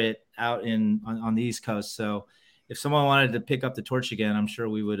retire it out on the East Coast. So, if someone wanted to pick up the torch again, I'm sure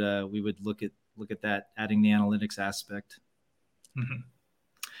we would look at that, adding the analytics aspect.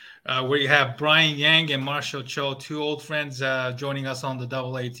 Mm-hmm. We have Brian Yang and Marshall Cho, two old friends, joining us on the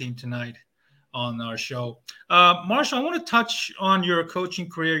AA team tonight on our show. Marshall, I want to touch on your coaching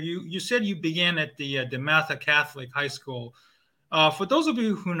career. You said you began at the DeMatha Catholic High School. For those of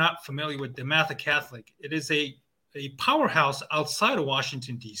you who are not familiar with DeMatha Catholic, it is a powerhouse outside of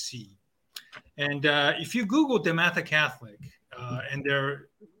Washington, D.C. And if you Google DeMatha Catholic and their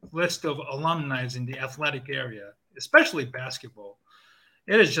list of alumni in the athletic area, especially basketball,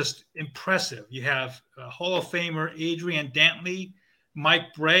 it is just impressive. You have Hall of Famer Adrian Dantley,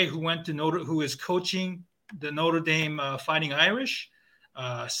 Mike Bray, who is coaching the Notre Dame Fighting Irish,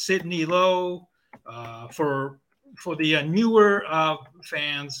 Sidney Lowe. For the newer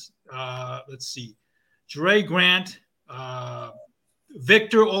fans, let's see, Dre Grant,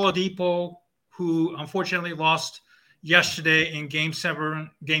 Victor Oladipo, who unfortunately lost yesterday in Game 7.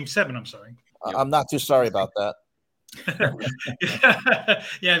 I'm sorry. I'm not too sorry about that.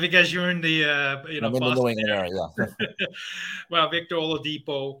 Yeah, because you're in the I'm in the New England area. Yeah. Well, Victor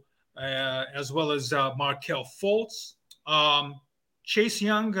Oladipo, as well as Markelle Fultz, Chase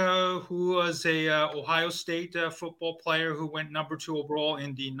Young, who was a Ohio State football player who went number 2 overall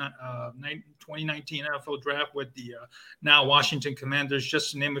in the 2019 NFL draft with the now Washington Commanders,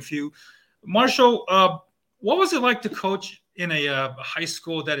 just to name a few. Marshall, what was it like to coach in a high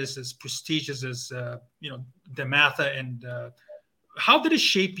school that is as prestigious as DeMatha, and how did it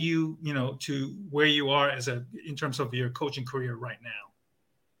shape you, to where you are in terms of your coaching career right now?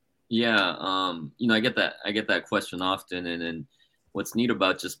 Yeah, I get that question often, and what's neat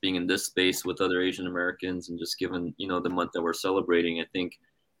about just being in this space with other Asian Americans and just given the month that we're celebrating, I think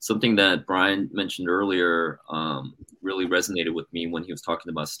something that Brian mentioned earlier really resonated with me when he was talking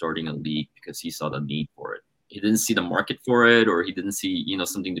about starting a league, because he saw the need for it. He didn't see the market for it, or he didn't see,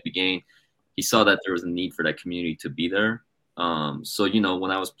 something to be gained. He saw that there was a need for that community to be there. So,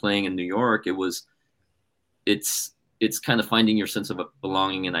 when I was playing in New York, it's kind of finding your sense of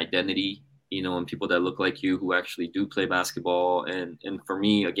belonging and identity, and people that look like you who actually do play basketball. And for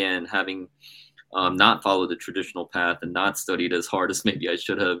me, again, having not followed the traditional path and not studied as hard as maybe I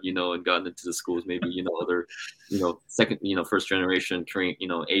should have, and gotten into the schools, maybe, other, second, first generation,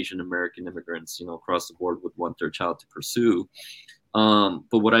 Asian American immigrants, across the board would want their child to pursue.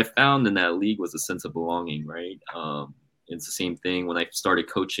 But what I found in that league was a sense of belonging, right? it's the same thing when I started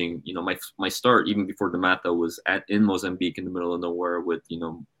coaching. My start even before DeMatha was in Mozambique, in the middle of nowhere, with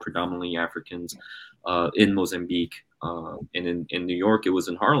predominantly Africans in Mozambique, and in New York it was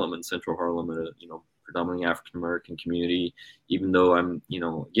in Harlem, in Central Harlem, at a predominantly African American community. Even though I'm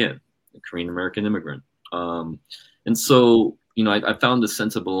again a Korean American immigrant, and so I found a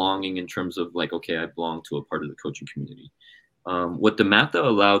sense of belonging in terms of like, okay, I belong to a part of the coaching community. What DeMatha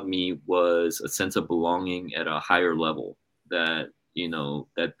allowed me was a sense of belonging at a higher level, that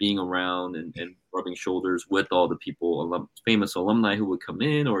that being around and rubbing shoulders with all the people, famous alumni who would come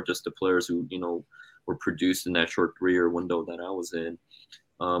in, or just the players who were produced in that short 3-year window that I was in.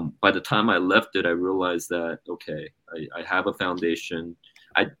 By the time I left it, I realized that, okay, I have a foundation.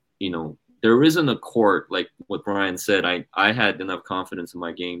 There isn't a court, like what Brian said. I had enough confidence in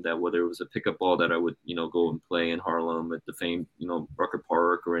my game that whether it was a pickup ball that I would, go and play in Harlem at the famed, Rucker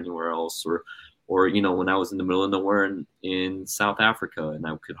Park or anywhere else, or when I was in the middle of nowhere in South Africa, and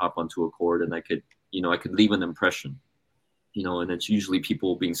I could hop onto a court and I could leave an impression, and it's usually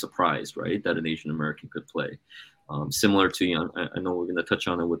people being surprised, right, that an Asian American could play. Similar to, I know we're going to touch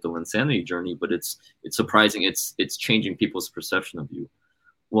on it with the Linsanity journey, but it's surprising. It's changing people's perception of you.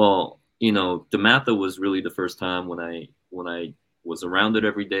 Well, DeMatha was really the first time when I was around it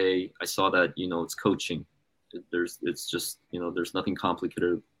every day. I saw that, it's coaching. It's just, there's nothing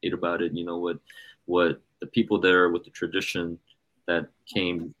complicated about it. What the people there with the tradition that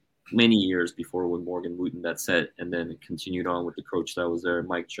came many years before, when Morgan Wooten, that set, and then it continued on with the coach that was there,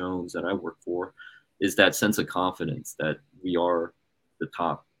 Mike Jones, that I worked for, is that sense of confidence that we are the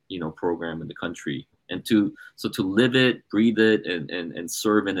top, program in the country. And to live it, breathe it, and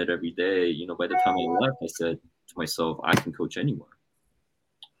serve in it every day, by the time I left, I said to myself, I can coach anywhere.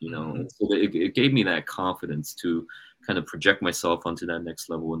 And so it gave me that confidence to kind of project myself onto that next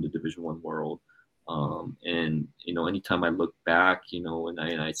level in the Division I world. And anytime I look back, and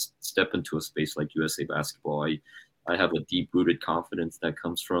I step into a space like USA Basketball, I have a deep-rooted confidence that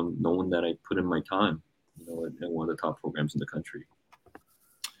comes from knowing that I put in my time, at one of the top programs in the country.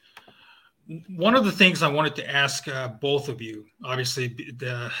 One of the things I wanted to ask both of you, obviously,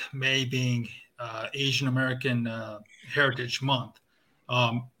 the May being Asian American Heritage Month,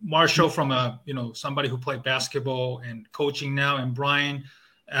 Marshall, from somebody who played basketball and coaching now, and Brian,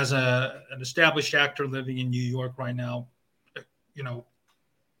 as an established actor living in New York right now,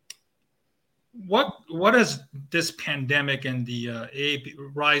 what has this pandemic and the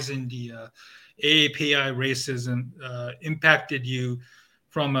rise in the AAPI racism impacted you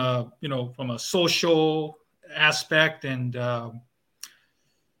from a social aspect? And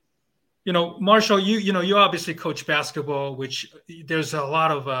Marshall, you obviously coach basketball, which there's a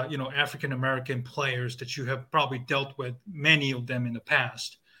lot of African American players that you have probably dealt with, many of them in the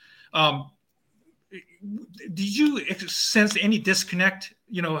past. Did you sense any disconnect?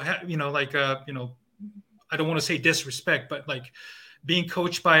 I don't want to say disrespect, but like being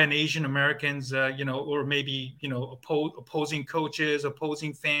coached by an Asian Americans, or maybe opposing coaches,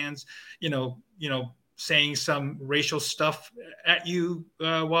 opposing fans, saying some racial stuff at you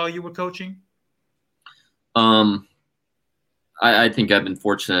while you were coaching? I think I've been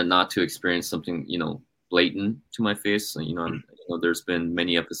fortunate not to experience something, blatant to my face. There's been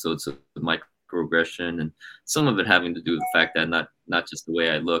many episodes of microaggression, and some of it having to do with the fact that not just the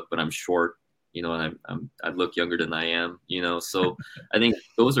way I look, but I'm short, and I look younger than I am, so I think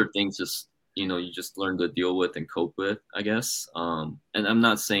those are things just, you just learn to deal with and cope with, I guess. And I'm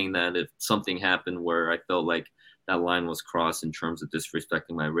not saying that if something happened where I felt like that line was crossed in terms of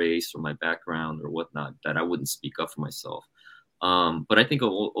disrespecting my race or my background or whatnot, that I wouldn't speak up for myself. But I think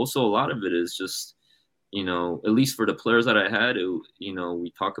also a lot of it is just, at least for the players that I had,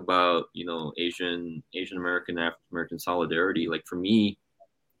 we talk about, Asian American, African American solidarity. Like for me,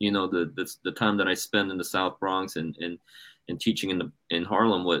 the time that I spent in the South Bronx and teaching in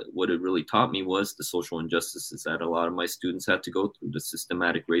Harlem, what it really taught me was the social injustices that a lot of my students had to go through, the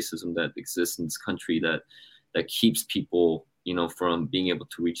systematic racism that exists in this country that keeps people, from being able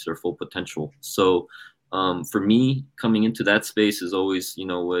to reach their full potential. So for me, coming into that space is always,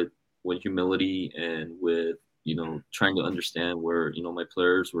 with humility and with, trying to understand where, my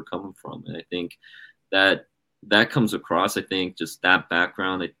players were coming from. And I think that comes across. I think just that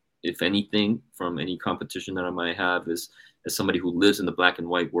background, if anything, from any competition that I might have, is as somebody who lives in the black and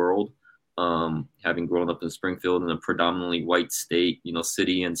white world, having grown up in Springfield, in a predominantly white state,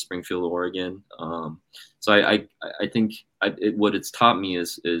 city in Springfield, Oregon. So I think what it's taught me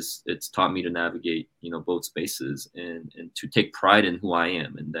is it's taught me to navigate, both spaces and to take pride in who I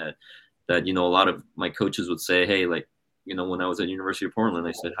am. And that, a lot of my coaches would say, hey, like, when I was at University of Portland,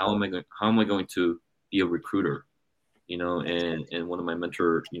 I said, how am I going to be a recruiter? and one of my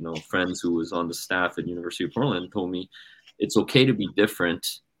mentor, friends who was on the staff at University of Portland told me it's okay to be different,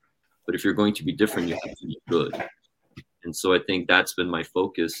 but if you're going to be different, you have to be good. And so I think that's been my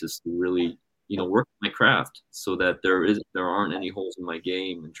focus, is to really, work my craft so that there aren't any holes in my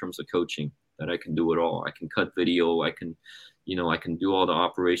game in terms of coaching, that I can do it all. I can cut video. I can do all the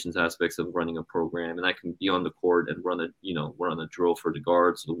operations aspects of running a program, and I can be on the court and run a drill for the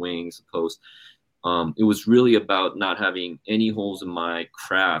guards, the wings, the post. It was really about not having any holes in my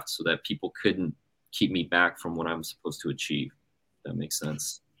craft so that people couldn't keep me back from what I'm supposed to achieve. If that makes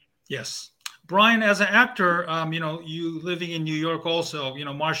sense. Yes. Brian, as an actor, you living in New York also,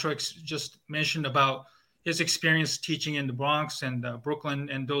 Marshall just mentioned about his experience teaching in the Bronx and Brooklyn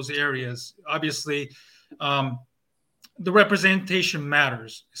and those areas. Obviously, the representation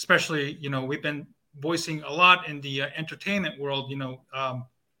matters, especially, we've been voicing a lot in the entertainment world,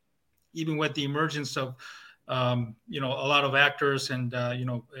 even with the emergence of, a lot of actors and,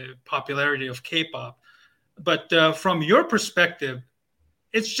 popularity of K-pop. But from your perspective,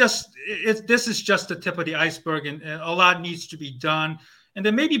 this is just the tip of the iceberg, and a lot needs to be done. And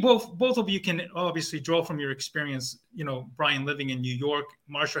then maybe both of you can obviously draw from your experience, Brian living in New York,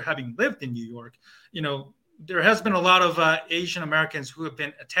 Marshall having lived in New York. There has been a lot of Asian Americans who have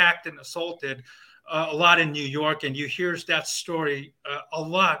been attacked and assaulted a lot in New York. And you hear that story a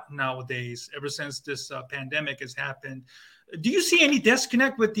lot nowadays, ever since this pandemic has happened. Do you see any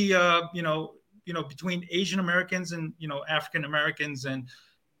disconnect with the, between Asian Americans and, African Americans and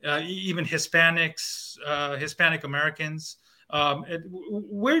even Hispanics, Hispanic Americans?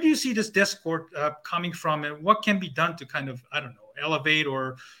 Where do you see this discord coming from, and what can be done to kind of, elevate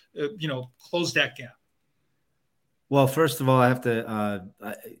or, close that gap? Well, first of all, I have to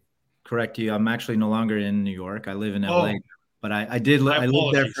correct you. I'm actually no longer in New York. I live in LA, but I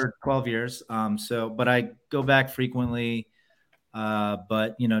lived there for 12 years. But I go back frequently.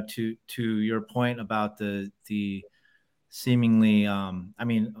 But to your point about the seemingly,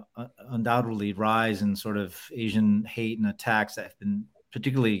 undoubtedly rise in sort of Asian hate and attacks that have been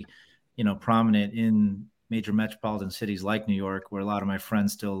particularly, prominent in major metropolitan cities like New York, where a lot of my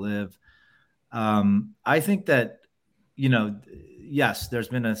friends still live. I think that, yes, there's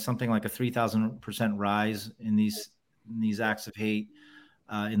been something like a 3,000% rise in these acts of hate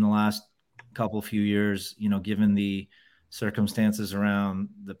in the last few years, given the circumstances around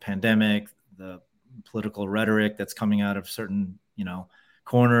the pandemic, the political rhetoric that's coming out of certain,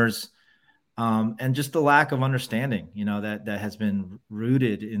 corners, and just the lack of understanding, that has been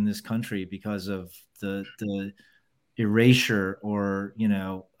rooted in this country because of the erasure or,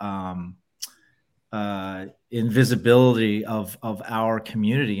 invisibility of our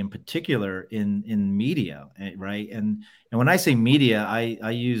community, in particular in media, right? And when I say media,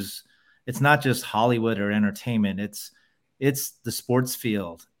 I use, it's not just Hollywood or entertainment. It's the sports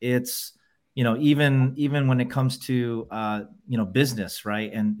field. It's, even when it comes to, business,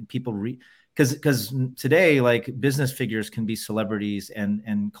 right? And people because today, like, business figures can be celebrities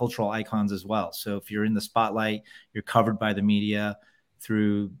and cultural icons as well. So if you're in the spotlight, you're covered by the media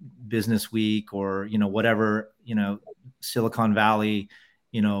through Business Week or, whatever, Silicon Valley,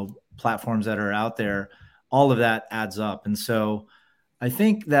 platforms that are out there, all of that adds up. And so I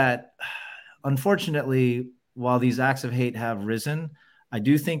think that, unfortunately, while these acts of hate have risen, I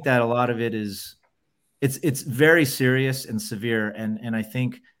do think that a lot of it is, it's very serious and severe. And I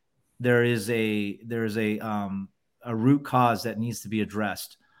think there is a root cause that needs to be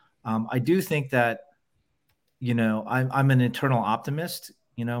addressed. I do think that, I'm an eternal optimist,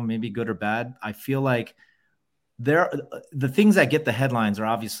 maybe good or bad. I feel like the things that get the headlines are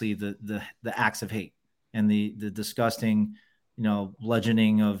obviously the acts of hate and the disgusting,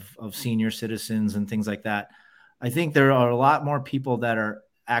 bludgeoning of senior citizens and things like that. I think there are a lot more people that are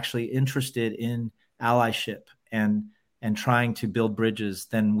actually interested in allyship and trying to build bridges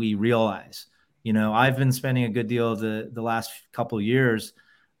than we realize. I've been spending a good deal of the last couple of years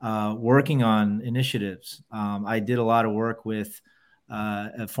working on initiatives. I did a lot of work with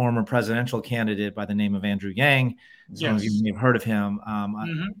a former presidential candidate by the name of Andrew Yang. Some of you may have heard of him.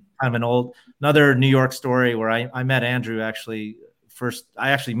 Kind of another New York story where I met Andrew actually first.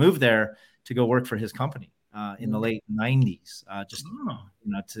 I actually moved there to go work for his company in the late 90s,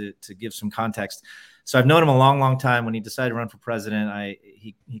 to give some context. So I've known him a long, long time. When he decided to run for president,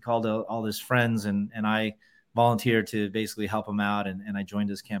 he called all his friends and I volunteered to basically help him out, and I joined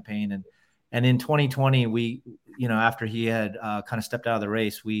his campaign. And in 2020, we, after he had kind of stepped out of the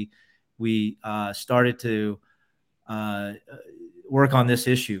race, we started to work on this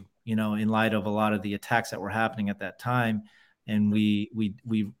issue, in light of a lot of the attacks that were happening at that time. And we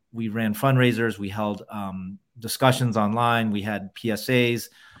ran fundraisers. We held discussions online. We had PSAs,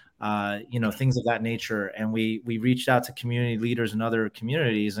 things of that nature. And we reached out to community leaders in other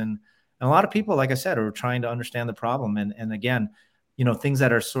communities. And a lot of people, like I said, are trying to understand the problem. And again, things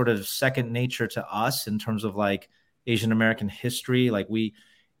that are sort of second nature to us in terms of like Asian American history. Like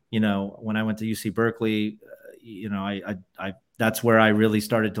when I went to UC Berkeley, I that's where I really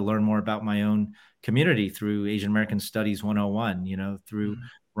started to learn more about my own community through Asian American Studies 101, through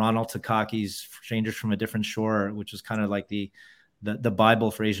Ronald Takaki's Strangers from a Different Shore, which is kind of like the Bible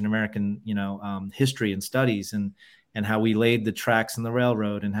for Asian American, history and studies, and how we laid the tracks in the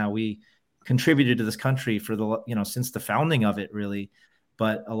railroad and how we contributed to this country for since the founding of it, really.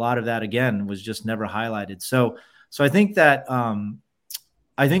 But a lot of that, again, was just never highlighted. So I think that,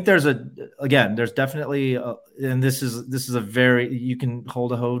 there's definitely, and this is a very, you can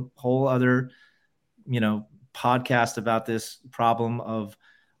hold a whole other, podcast about this problem of,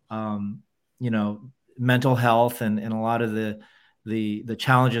 mental health and a lot of the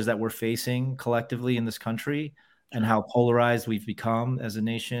challenges that we're facing collectively in this country, and how polarized we've become as a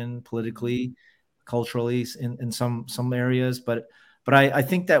nation, politically, culturally, in some areas. But I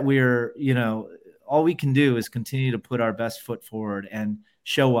think that we're, all we can do is continue to put our best foot forward and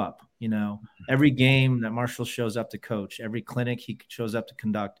show up. Every game that Marshall shows up to coach, every clinic he shows up to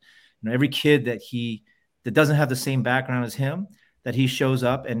conduct, every kid that doesn't have the same background as him, that he shows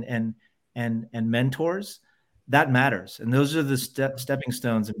up and mentors, that matters. And those are the stepping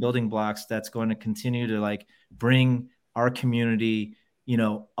stones and building blocks that's going to continue to like bring our community,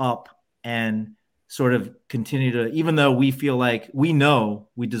 up and sort of continue to, even though we feel like we know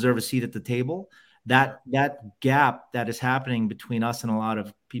we deserve a seat at the table, that gap that is happening between us and a lot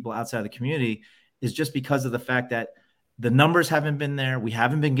of people outside the community is just because of the fact that the numbers haven't been there. We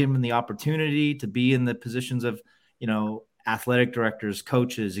haven't been given the opportunity to be in the positions of, athletic directors,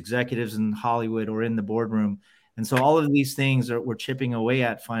 coaches, executives in Hollywood or in the boardroom. And so all of these things we're chipping away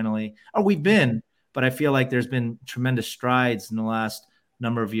at finally, or we've been, but I feel like there's been tremendous strides in the last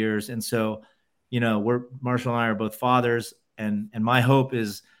number of years. And so, Marshall and I are both fathers, and my hope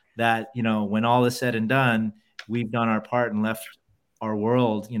is that, when all is said and done, we've done our part and left our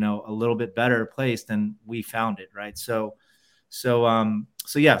world, a little bit better place than we found it. Right. So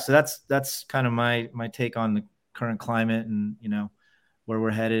that's kind of my take on the current climate and, where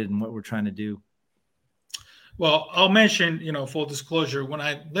we're headed and what we're trying to do. Well, I'll mention, full disclosure, when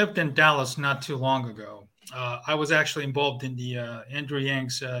I lived in Dallas not too long ago, I was actually involved in the Andrew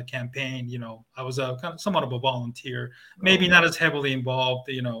Yang's campaign. I was kind of somewhat of a volunteer, maybe not as heavily involved,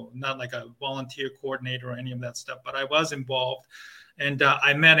 not like a volunteer coordinator or any of that stuff, but I was involved. And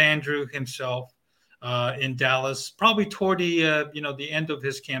I met Andrew himself in Dallas, probably toward the end of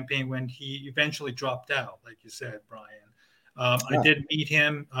his campaign when he eventually dropped out, like you said, Brian. I did meet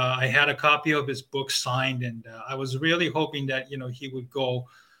him. I had a copy of his book signed, and I was really hoping that, he would go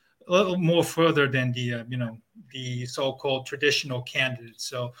a little more further than the so-called traditional candidates.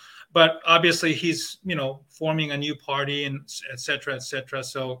 So, but obviously he's, forming a new party and et cetera, et cetera.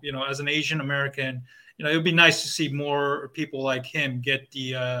 So, as an Asian American, it would be nice to see more people like him get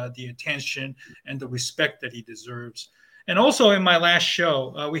the attention and the respect that he deserves. And also in my last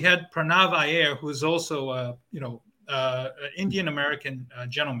show, we had Pranav Iyer, who's also, Indian American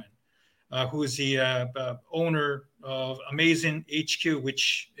gentleman, who is the owner of Amazing HQ,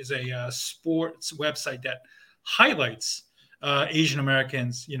 which is a sports website that highlights Asian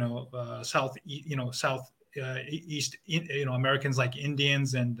Americans, East Americans like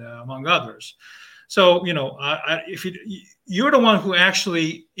Indians and among others. So, if you're the one who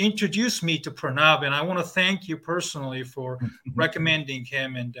actually introduced me to Pranav, and I want to thank you personally for recommending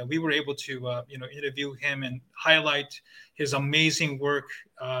him. And we were able to, interview him and highlight his amazing work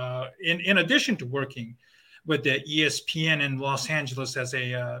in addition to working with the ESPN in Los Angeles as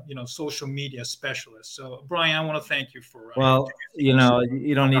a, social media specialist. So, Brian, I want to thank you for. You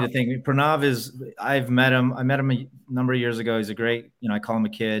don't need to thank me. Pranav I've met him. I met him a number of years ago. He's a great, I call him a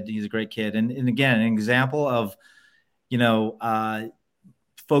kid. He's a great kid. And again, an example of,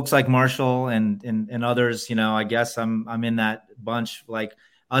 folks like Marshall and others, I guess I'm in that bunch, like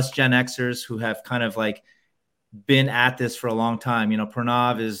us Gen Xers who have kind of like been at this for a long time.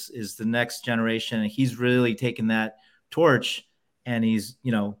 Pranav is the next generation. And he's really taken that torch and he's,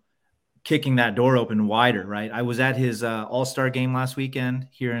 kicking that door open wider, right? I was at his all-star game last weekend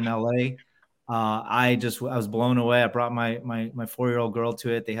here in LA. I was blown away. I brought my 4-year-old girl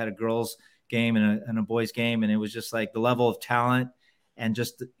to it. They had a girls game and a boys game. And it was just like the level of talent and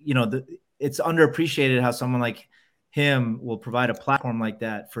just, it's underappreciated how someone like him will provide a platform like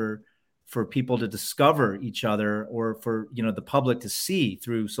that for people to discover each other or for, the public to see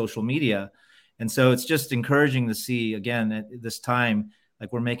through social media. And so it's just encouraging to see, again, at this time,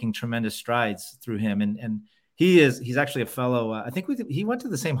 like we're making tremendous strides through him. And he's actually a fellow. I think he went to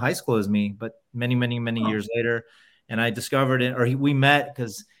the same high school as me, but many years later. And I discovered it, we met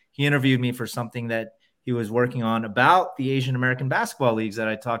because he interviewed me for something that he was working on about the Asian American basketball leagues that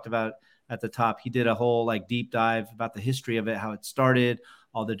I talked about at the top. He did a whole like deep dive about the history of it, how it started,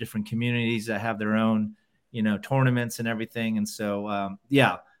 all the different communities that have their own, tournaments and everything. And so,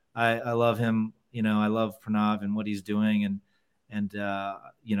 I love him. I love Pranav and what he's doing, and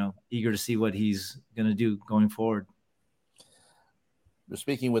eager to see what he's going to do going forward. We're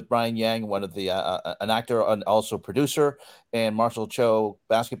speaking with Brian Yang, one of the an actor and also producer, and Marshall Cho,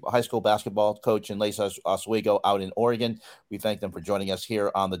 high school basketball coach in Lake Oswego out in Oregon. We thank them for joining us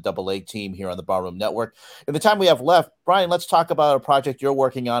here on the AA team here on the Barroom Network. In the time we have left, Brian, let's talk about a project you're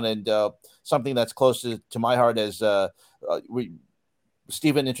working on and something that's close to my heart. As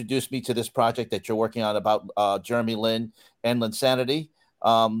Stephen introduced me to this project that you're working on about Jeremy Lin and Linsanity.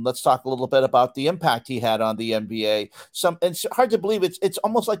 Let's talk a little bit about the impact he had on the NBA. It's hard to believe it's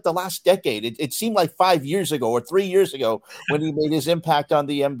almost like the last decade. It seemed like 5 years ago or 3 years ago when he made his impact on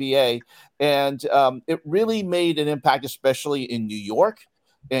the NBA. And it really made an impact, especially in New York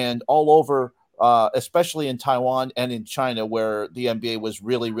and all over, especially in Taiwan and in China, where the NBA was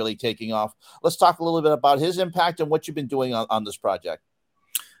really, really taking off. Let's talk a little bit about his impact and what you've been doing on this project.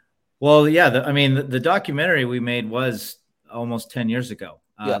 Well, yeah, the documentary we made was almost 10 years ago.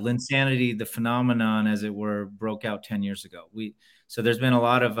 Linsanity, the phenomenon, as it were, broke out 10 years ago. So there's been a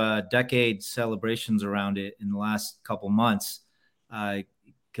lot of decade celebrations around it in the last couple months,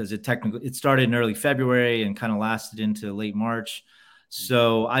 because it started in early February and kind of lasted into late March.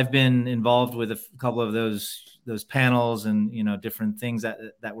 So I've been involved with a couple of those panels and different things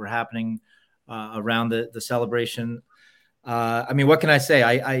that were happening around the celebration. What can I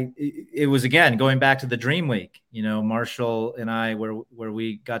say? It was, again, going back to the Dream League, Marshall and I, where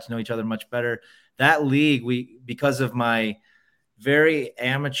we got to know each other much better. That league, because of my very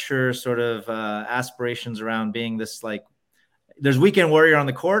amateur sort of aspirations around being this, like, there's weekend warrior on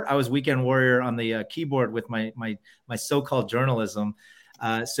the court. I was weekend warrior on the keyboard with my so-called journalism.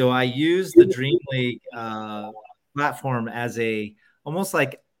 So I used the Dream League platform as almost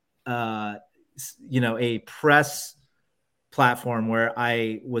like a press platform where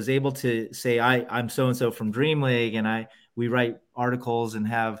I was able to say, I'm so-and-so from Dream League, and we write articles and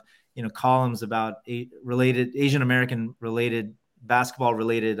have, columns about Asian American related basketball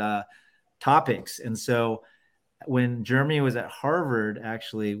related topics. And so when Jeremy was at Harvard,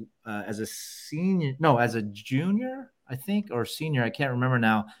 actually, as a junior, I think, or senior, I can't remember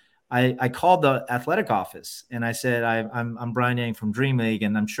now, I called the athletic office and I said, I'm Brian Yang from Dream League.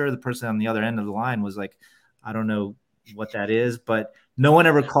 And I'm sure the person on the other end of the line was like, I don't know what that is, but no one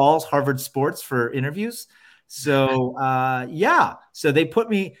ever calls Harvard Sports for interviews. So so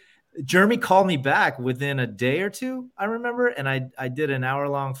Jeremy called me back within a day or two, I remember, and I did an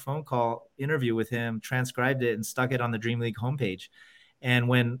hour-long phone call interview with him, transcribed it, and stuck it on the Dream League homepage. And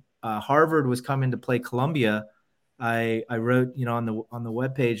when Harvard was coming to play Columbia, I wrote, on the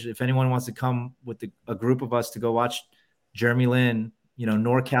webpage, if anyone wants to come with a group of us to go watch Jeremy Lin,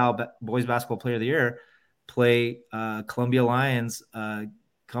 NorCal Boys Basketball Player of the Year, play Columbia Lions,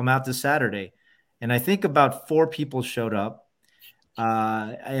 come out this Saturday. And I think about 4 people showed up.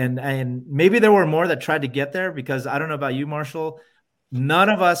 And maybe there were more that tried to get there, because I don't know about you, Marshall. None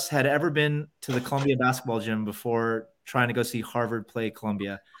of us had ever been to the Columbia basketball gym before trying to go see Harvard play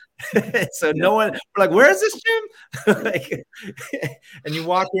Columbia. So no one, we're like, where is this gym? And you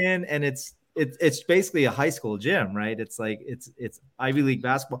walk in and it's basically a high school gym, right? It's like, it's Ivy League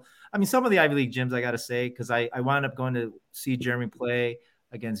basketball. I mean, some of the Ivy League gyms, I got to say, because I wound up going to see Jeremy play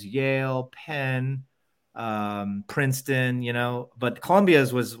against Yale, Penn, Princeton, but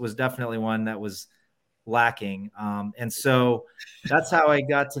Columbia's was definitely one that was lacking. And so that's how I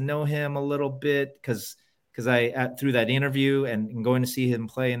got to know him a little bit, because through that interview and going to see him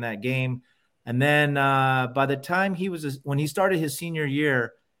play in that game. And then by the time when he started his senior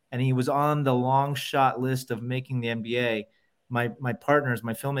year and he was on the long shot list of making the NBA, my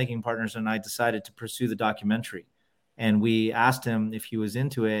filmmaking partners and I decided to pursue the documentary. And we asked him if he was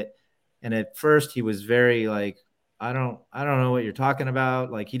into it. And at first he was very like, I don't know what you're talking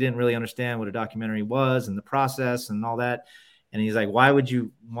about. Like, he didn't really understand what a documentary was and the process and all that. And he's like, why would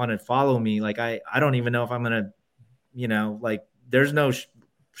you want to follow me? Like, I don't even know if I'm going to, like, there's no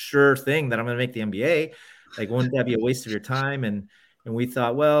sure thing that I'm going to make the NBA. Like, wouldn't that be a waste of your time? And we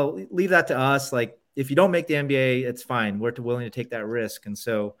thought, well, leave that to us. Like, if you don't make the NBA, it's fine. We're willing to take that risk. And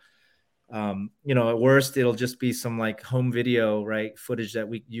so At worst, it'll just be some like home video, right? Footage that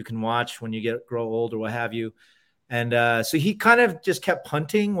you can watch when you grow old or what have you. And so he kind of just kept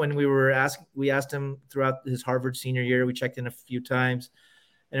punting when we asked him throughout his Harvard senior year. We checked in a few times,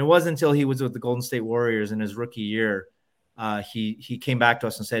 and it wasn't until he was with the Golden State Warriors in his rookie year, he came back to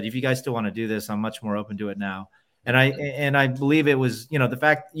us and said, if you guys still want to do this, I'm much more open to it now. And I believe it was, the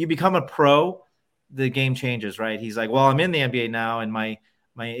fact you become a pro, the game changes, right? He's like, well, I'm in the NBA now, and my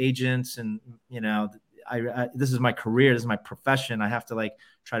agents and, this is my career, this is my profession. I have to like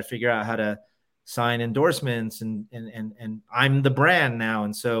try to figure out how to sign endorsements and I'm the brand now.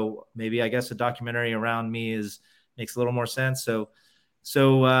 And so maybe I guess a documentary around me makes a little more sense. So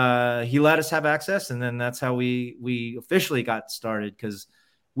he let us have access, and then that's how we officially got started, because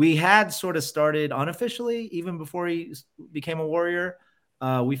we had sort of started unofficially even before he became a Warrior.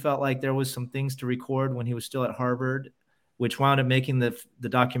 We felt like there was some things to record when he was still at Harvard, which wound up making the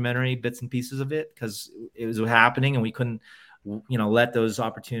documentary, bits and pieces of it, because it was happening and we couldn't, let those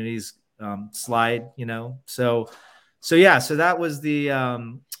opportunities slide, So that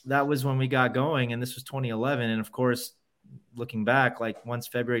was when we got going, and this was 2011. And of course, looking back, like once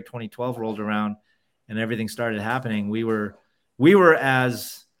February 2012 rolled around and everything started happening, we were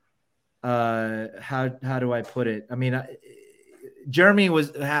as how do I put it? I mean, Jeremy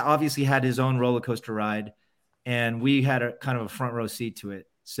obviously had his own roller coaster ride, and we had a kind of a front row seat to it.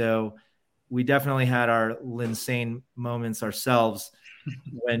 So we definitely had our insane moments ourselves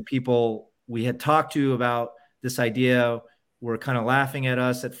when people we had talked to about this idea were kind of laughing at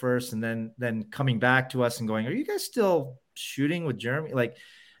us at first, and then coming back to us and going, are you guys still shooting with Jeremy? Like,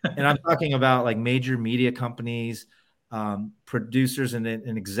 and I'm talking about like major media companies, producers and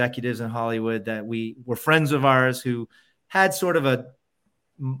executives in Hollywood that were friends of ours who had sort of a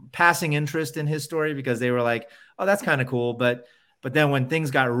passing interest in his story because they were like, oh, that's kind of cool. But then when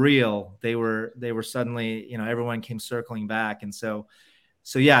things got real, they were suddenly, everyone came circling back. And so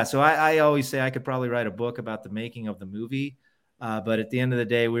I always say I could probably write a book about the making of the movie. But at the end of the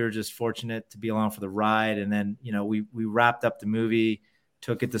day, we were just fortunate to be along for the ride. And then, we wrapped up the movie,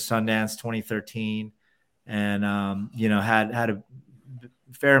 took it to Sundance 2013, and, had a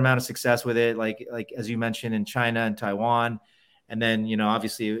fair amount of success with it. Like as you mentioned, in China and Taiwan. And then,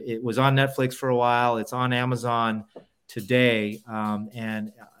 obviously it was on Netflix for a while. It's on Amazon today.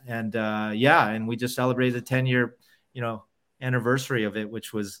 And we just celebrated the 10-year, anniversary of it,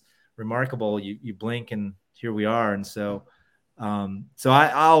 which was remarkable. You blink and here we are. And so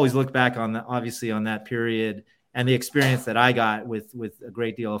I always look back on that, obviously on that period and the experience that I got with a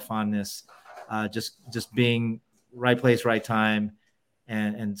great deal of fondness, just being right place, right time,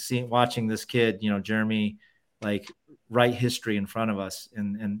 and watching this kid, Jeremy, like write history in front of us.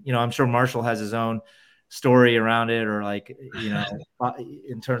 And I'm sure Marshall has his own story around it, or like,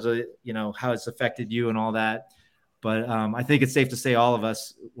 in terms of, how it's affected you and all that. But I think it's safe to say all of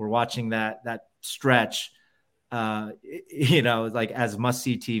us were watching that stretch, like as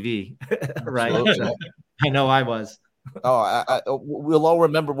must-see TV, right? So, I know I was. We'll all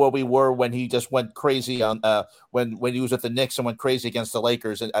remember where we were when he just went crazy on when he was at the Knicks and went crazy against the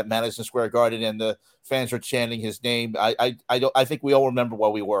Lakers at Madison Square Garden, and the fans were chanting his name. I think we all remember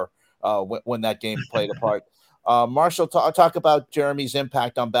where we were when that game played a part. Marshall, talk about Jeremy's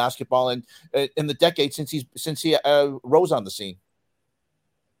impact on basketball and in the decade since he rose on the scene.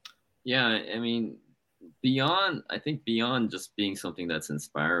 Yeah, I mean, beyond just being something that's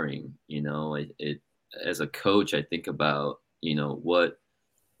inspiring, as a coach, I think about,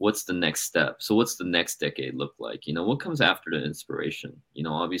 what's the next step? So what's the next decade look like? What comes after the inspiration?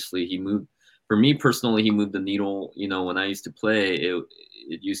 Obviously for me personally, he moved the needle. When I used to play,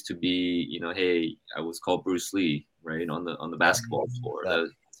 it used to be, hey, I was called Bruce Lee, right, on the basketball floor.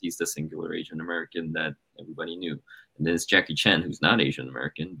 He's the singular Asian American that everybody knew. And then it's Jackie Chan, who's not Asian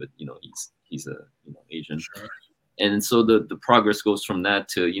American, but he's a Asian. Sure. And so the progress goes from that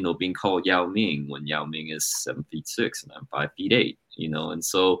to, being called Yao Ming when Yao Ming is 7'6" and I'm 5'8", and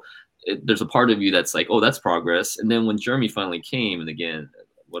so there's a part of you that's like, oh, that's progress. And then when Jeremy finally came, and again,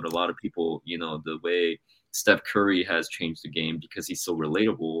 what a lot of people, the way Steph Curry has changed the game because he's so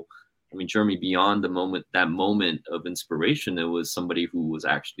relatable. I mean, Jeremy, beyond that moment of inspiration, it was somebody who was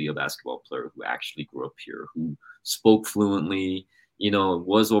actually a basketball player, who actually grew up here, who spoke fluently,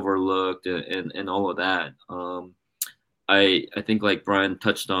 was overlooked and all of that. I think, like Brian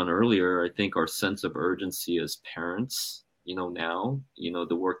touched on earlier, I think our sense of urgency as parents, now,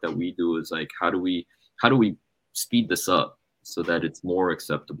 the work that we do is like, how do we speed this up so that it's more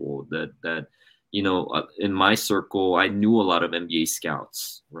acceptable, that in my circle, I knew a lot of NBA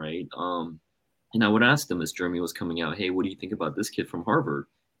scouts, right? And I would ask them as Jeremy was coming out, hey, what do you think about this kid from Harvard?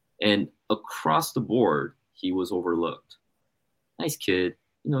 And across the board, he was overlooked. Nice kid,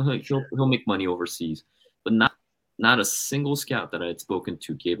 he'll make money overseas, but not a single scout that I had spoken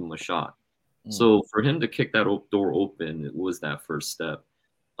to gave him a shot. So for him to kick that door open, it was that first step.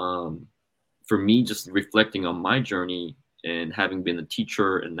 For me, just reflecting on my journey and having been a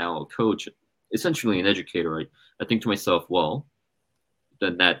teacher and now a coach, essentially an educator, I think to myself, well,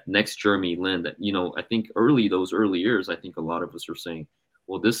 that next Jeremy Lin, that, I think those early years, I think a lot of us are saying,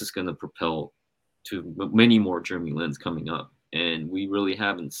 well, this is going to propel to many more Jeremy Lins coming up. And we really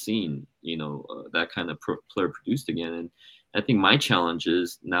haven't seen, that kind of player produced again. And I think my challenge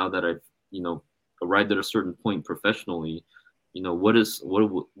is, now that I've, arrived at a certain point professionally,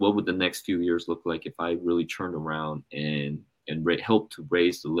 what would the next few years look like if I really turned around and help to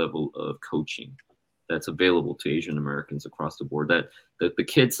raise the level of coaching that's available to Asian Americans across the board, that the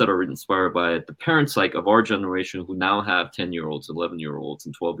kids that are inspired by it, the parents like of our generation who now have 10-year-olds, 11-year-olds,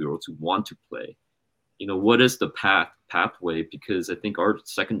 and 12-year-olds who want to play, what is the pathway? Because I think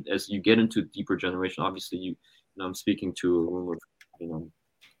as you get into a deeper generation, obviously I'm speaking to a room of,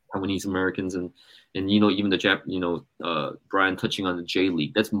 Taiwanese Americans and even the Brian touching on the J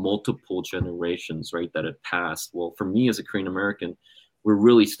League, that's multiple generations, right, that have passed. Well, for me as a Korean American, we're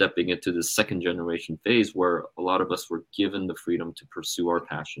really stepping into the second generation phase where a lot of us were given the freedom to pursue our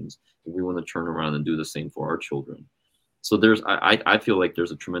passions, and we want to turn around and do the same for our children. So I feel like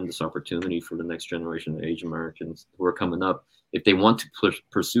there's a tremendous opportunity for the next generation of Asian Americans who are coming up. If they want to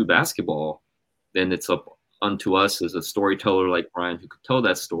pursue basketball, then it's up unto us as a storyteller like Brian who could tell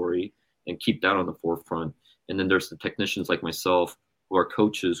that story and keep that on the forefront. And then there's the technicians like myself who are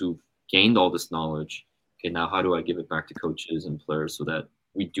coaches who've gained all this knowledge. Okay, now how do I give it back to coaches and players so that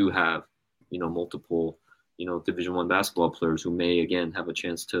we do have, multiple, Division I basketball players who may again have a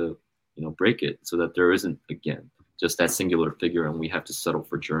chance to, break it, so that there isn't again just that singular figure and we have to settle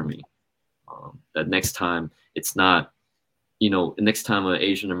for Jeremy. That next time it's not, next time an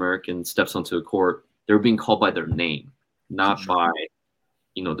Asian American steps onto a court, they're being called by their name, not by,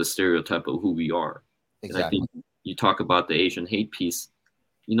 the stereotype of who we are. Exactly. And I think you talk about the Asian hate piece.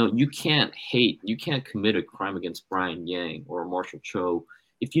 You can't commit a crime against Brian Yang or Marshall Cho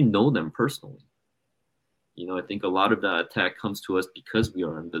if you know them personally. I think a lot of that attack comes to us because we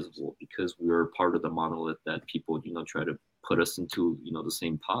are invisible, because we are part of the monolith that people, try to put us into, the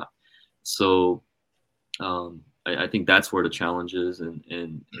same pot. So I think that's where the challenge is,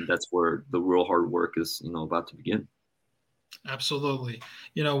 and that's where the real hard work is, about to begin. Absolutely.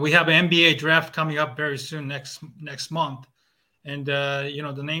 We have an NBA draft coming up very soon next month. And,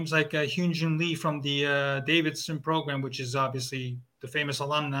 the names like Hyunjin Lee from the Davidson program, which is obviously the famous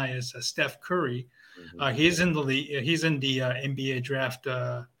alumni, is Steph Curry. He's in the NBA draft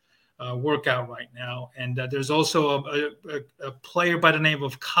workout right now. And there's also a player by the name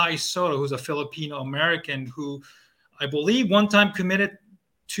of Kai Soto, who's a Filipino-American who I believe one time committed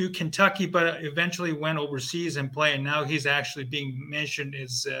to Kentucky, but eventually went overseas and played. And now he's actually being mentioned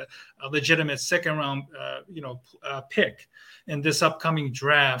as a legitimate second-round, pick in this upcoming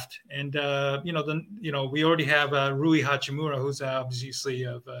draft. And we already have Rui Hachimura, who's obviously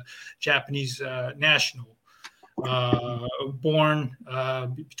of Japanese national, born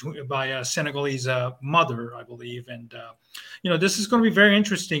by a Senegalese mother, I believe. And this is going to be very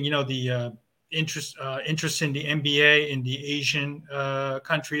interesting. The interest in the NBA in the Asian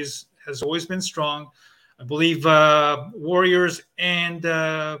countries has always been strong. I believe Warriors and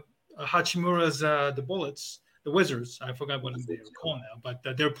Hachimura's the Bullets, the Wizards, I forgot what they're called now, but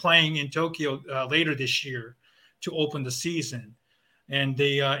they're playing in Tokyo later this year to open the season. And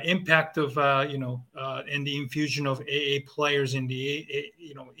the impact of and the infusion of AA players in the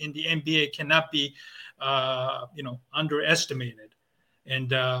in the NBA cannot be underestimated.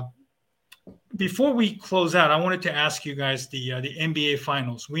 And before we close out, I wanted to ask you guys the NBA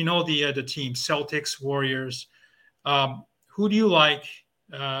Finals. We know the team Celtics, Warriors. Who do you like?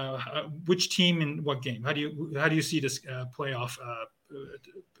 Which team in what game? How do you see this playoff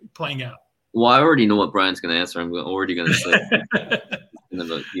playing out? Well, I already know what Brian's going to answer. I'm already going to say going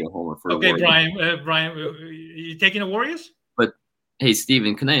to be a homer for okay, Warriors. Brian, you taking the Warriors? But hey,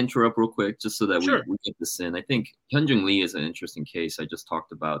 Steven, can I interrupt real quick just so that we get this in? I think Hyunjin Lee is an interesting case. I just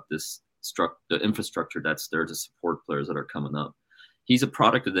talked about the infrastructure that's there to support players that are coming up. He's a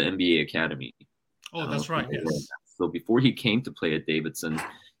product of the NBA Academy. Oh, that's right. Yes. So before he came to play at Davidson,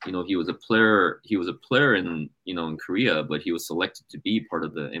 he was a player. He was a player in Korea, but he was selected to be part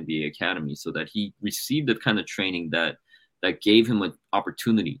of the NBA Academy, so that he received the kind of training that gave him an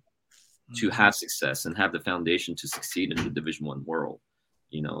opportunity to have success and have the foundation to succeed in the Division I world.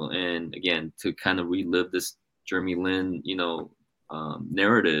 And again, to kind of relive this Jeremy Lin,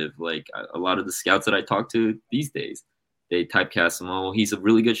 narrative. Like a lot of the scouts that I talk to these days, they typecast him. Oh, he's a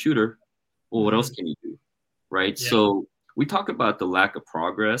really good shooter. Well, what else can he do? Right. Yeah. So we talk about the lack of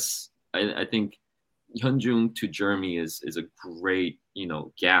progress. I think Hyunjung to Jeremy is a great,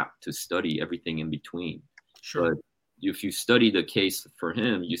 gap to study everything in between. Sure. But if you study the case for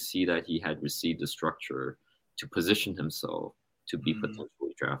him, you see that he had received a structure to position himself to be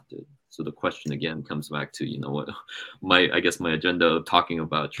potentially drafted. So the question again comes back to, what my agenda of talking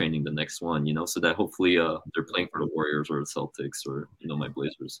about training the next one, so that hopefully they're playing for the Warriors or the Celtics or, my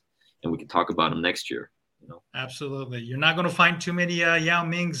Blazers, and we can talk about them next year. Absolutely. You're not going to find too many Yao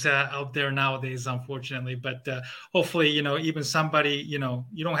Mings out there nowadays, unfortunately, but hopefully, even somebody, you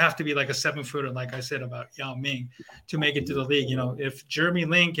don't have to be like a 7-footer, like I said about Yao Ming, to make it to the league. If Jeremy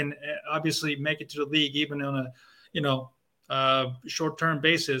Lin can obviously make it to the league, even on a, short-term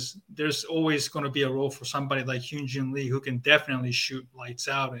basis, there's always going to be a role for somebody like Hyunjung Lee who can definitely shoot lights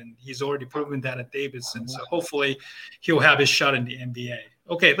out, and he's already proven that at Davidson. So hopefully he'll have his shot in the NBA.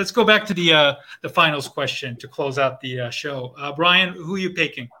 Okay, let's go back to the finals question to close out the show. Brian, who are you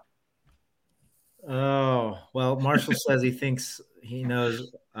picking? Oh, well, Marshall says he thinks he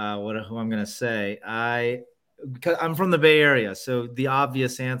knows who I'm going to say. Because I'm from the Bay Area, so the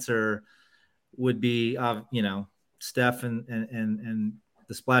obvious answer would be, Steph and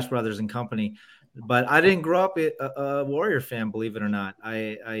the Splash Brothers and company. But I didn't grow up a Warrior fan, believe it or not.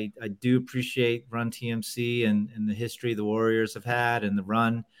 I do appreciate Run TMC and the history the Warriors have had and the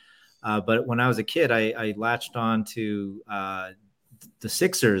run. But when I was a kid, I latched on to the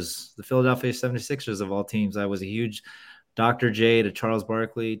Sixers, the Philadelphia 76ers of all teams. I was a huge Dr. J to Charles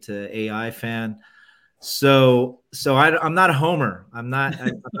Barkley to AI fan. So I'm not a homer. I'm not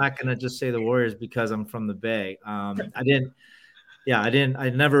going to just say the Warriors because I'm from the Bay. I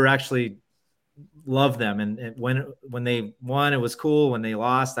never actually loved them. And when they won, it was cool. When they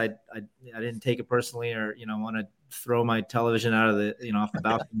lost, I didn't take it personally or, want to throw my television out of the, off the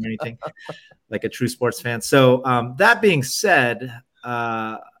balcony or anything like a true sports fan. So that being said,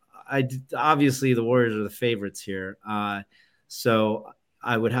 obviously the Warriors are the favorites here. So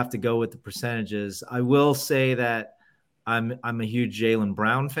I would have to go with the percentages. I will say that I'm a huge Jaylen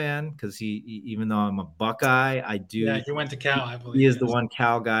Brown fan because he even though I'm a Buckeye, I do. Yeah, he went to Cal, I believe. He is the one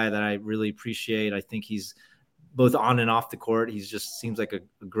Cal guy that I really appreciate. I think he's both on and off the court. He's just seems like a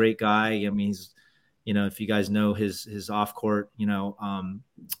great guy. I mean, he's, if you guys know his off court,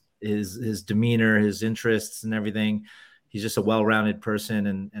 his demeanor, his interests and everything, he's just a well-rounded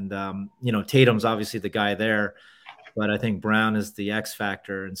person. And Tatum's obviously the guy there. But I think Brown is the X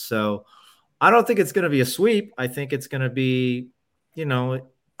factor. And so I don't think it's going to be a sweep. I think it's going to be,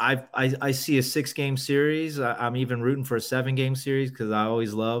 I see a 6-game series. I'm even rooting for a 7-game series because I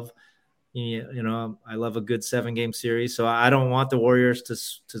always love, I love a good 7-game series. So I don't want the Warriors to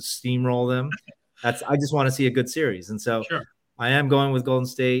steamroll them. I just want to see a good series. And so sure. I am going with Golden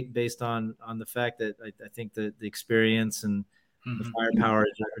State based on the fact that I think that the experience and the firepower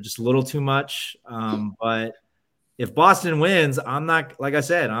are just a little too much. But if Boston wins, I'm not, like I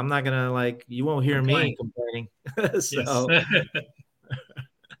said, I'm not going to you won't hear me complaining. So.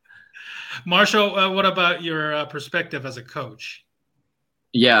 Marshall, what about your perspective as a coach?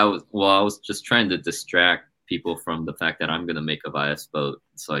 Yeah, I was just trying to distract people from the fact that I'm going to make a bias vote.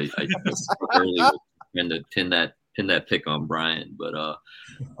 So I just early trying to pin that pick on Brian. But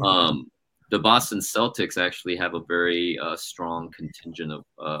the Boston Celtics actually have a very strong contingent of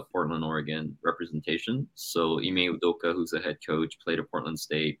Portland, Oregon representation. So Ime Udoka, who's the head coach, played at Portland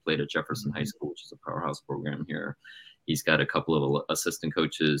State, played at Jefferson High School, which is a powerhouse program here. He's got a couple of assistant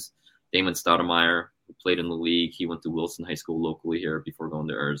coaches. Damon Stoudemire, who played in the league. He went to Wilson High School locally here before going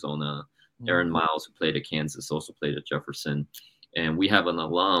to Arizona. Aaron Miles, who played at Kansas, also played at Jefferson. And we have an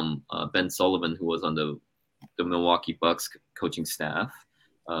alum, Ben Sullivan, who was on the Milwaukee Bucks coaching staff.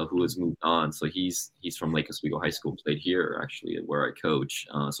 Who has moved on. So he's from Lake Oswego High School, played here actually where I coach.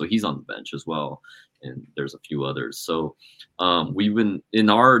 So he's on the bench as well. And there's a few others. So we've been in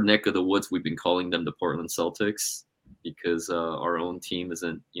our neck of the woods, we've been calling them the Portland Celtics because our own team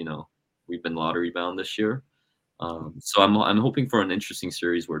isn't, we've been lottery bound this year. So I'm hoping for an interesting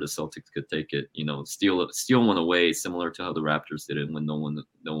series where the Celtics could take it, steal one away, similar to how the Raptors did it when no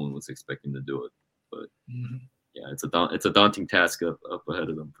one was expecting to do it. But yeah, it's a daunting task up ahead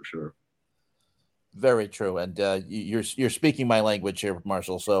of them for sure. Very true, and you're speaking my language here,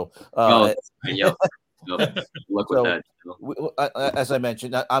 Marshall. So, yeah, good luck with that. As I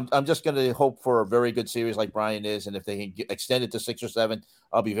mentioned, I'm just going to hope for a very good series like Brian is, and if they can extend it to 6 or 7,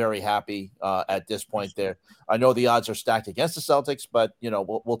 I'll be very happy at this point. There, I know the odds are stacked against the Celtics, but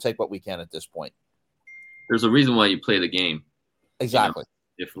we'll take what we can at this point. There's a reason why you play the game. Exactly.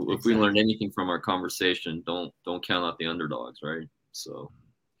 If we learned anything from our conversation, don't count out the underdogs, right? So,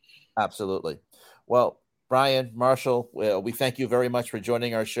 absolutely. Well, Brian, Marshall, we thank you very much for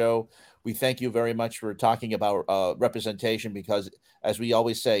joining our show. We thank you very much for talking about representation because, as we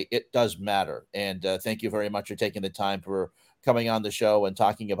always say, it does matter. And thank you very much for taking the time for coming on the show and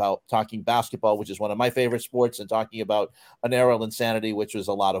talking basketball, which is one of my favorite sports, and talking about an era of insanity, which was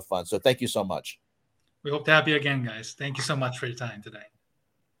a lot of fun. So thank you so much. We hope to have you again, guys. Thank you so much for your time today.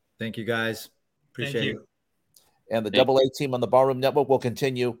 Thank you, guys. Appreciate it. And the Double A team on the Barroom Network will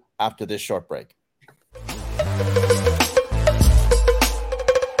continue after this short break.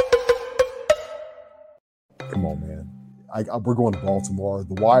 Come on, man. We're going to Baltimore.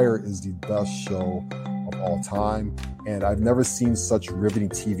 The Wire is the best show of all time. And I've never seen such riveting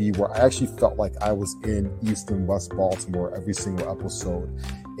TV where I actually felt like I was in East and West Baltimore every single episode.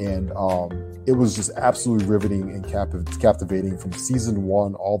 And it was just absolutely riveting and captivating from season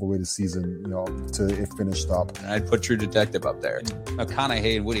 1 all the way to season, to it finished up. And I'd put True Detective up there.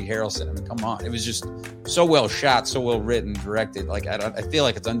 McConaughey and Woody Harrelson. I mean, come on. It was just so well shot, so well written, directed. Like, I feel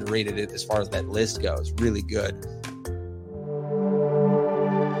like it's underrated as far as that list goes. Really good.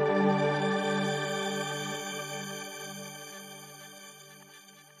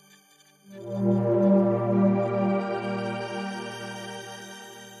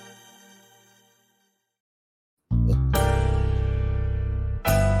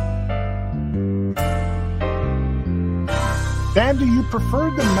 Dan, do you prefer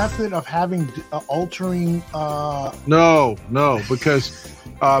the method of having altering? No, because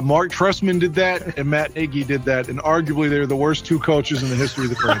Mark Trestman did that and Matt Nagy did that, and arguably they're the worst 2 coaches in the history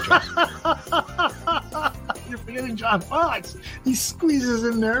of the franchise. You're forgetting John Fox. He squeezes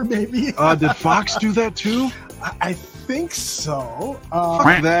in there, baby. Did Fox do that too? I think so.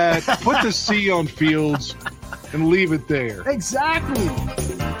 Fuck that. Put the C on Fields and leave it there. Exactly.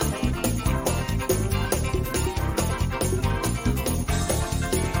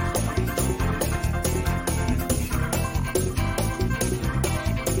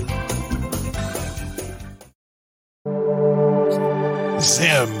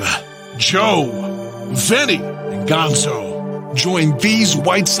 Zim, Joe, Vinny, and Gonzo. Join these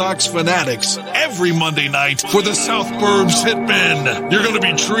White Sox fanatics every Monday night for the South Burbs Hitmen. You're going to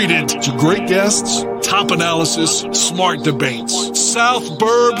be treated to great guests, top analysis, smart debates. South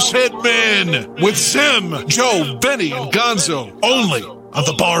Burbs Hitmen with Zim, Joe, Vinny, and Gonzo. Only on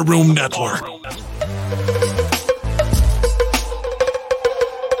the Barroom Network.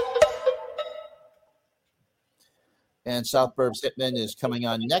 And South Burbs Hitmen is coming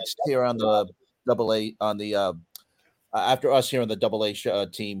on next here on the Double A after us here on the Double A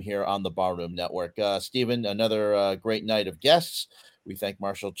team here on the Barroom Network. Stephen, another great night of guests. We thank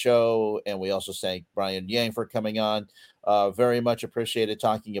Marshall Cho, and we also thank Brian Yang for coming on. Very much appreciated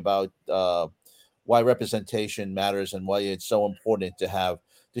talking about why representation matters and why it's so important to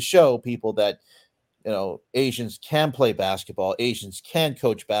show people that Asians can play basketball, Asians can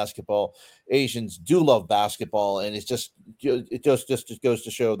coach basketball, Asians do love basketball, and it just goes to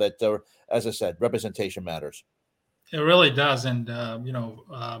show that, as I said, representation matters. It really does, and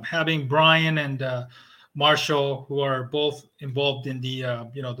having Brian and Marshall, who are both involved in the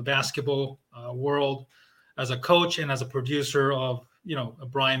the basketball world, as a coach and as a producer of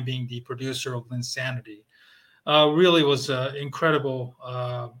Brian being the producer of Linsanity, really was an incredible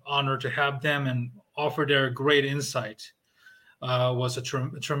honor to have them and offer their great insight. Was a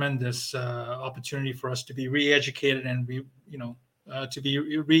tremendous opportunity for us to be re-educated and to be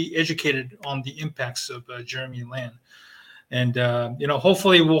re-educated on the impacts of Jeremy Lin. And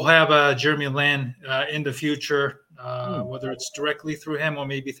hopefully we'll have Jeremy Lin in the future, whether it's directly through him or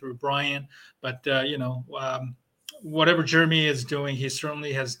maybe through Brian. But whatever Jeremy is doing, he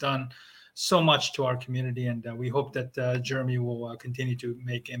certainly has done so much to our community, and we hope that Jeremy will continue to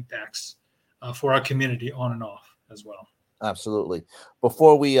make impacts for our community on and off as well. Absolutely.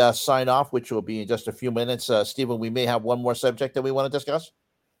 Before we sign off, which will be in just a few minutes, Stephen, we may have one more subject that we want to discuss.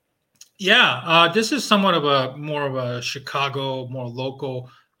 Yeah, this is somewhat of more of a Chicago, more local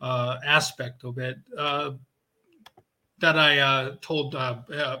aspect of it that I told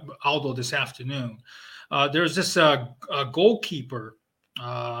Aldo this afternoon. There's this goalkeeper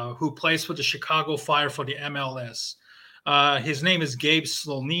who plays for the Chicago Fire for the MLS. His name is Gabe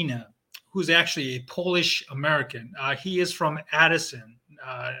Slonina, who's actually a Polish American. He is from Addison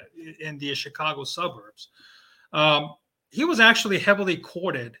in the Chicago suburbs. He was actually heavily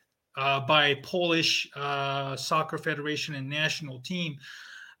courted by Polish Soccer Federation and national team.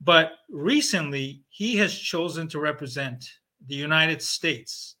 But recently, he has chosen to represent the United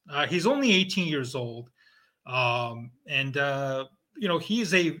States. He's only 18 years old,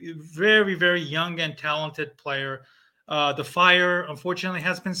 He's a very, very young and talented player. The Fire, unfortunately,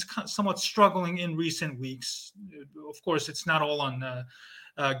 has been somewhat struggling in recent weeks. Of course, it's not all on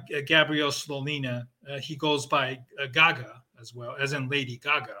Gabriel Slonina. He goes by Gaga as well, as in Lady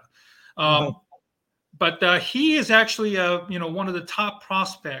Gaga. But he is actually, one of the top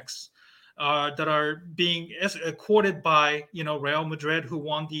prospects that are being courted by, Real Madrid, who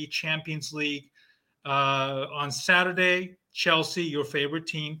won the Champions League on Saturday. Chelsea, your favorite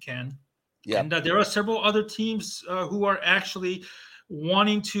team, Ken. Yeah. And there are several other teams who are actually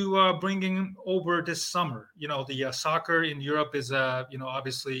wanting to bring him over this summer. The soccer in Europe is,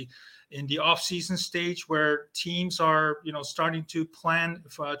 obviously in the off-season stage where teams are, starting to plan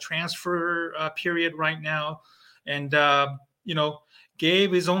for a transfer period right now. And,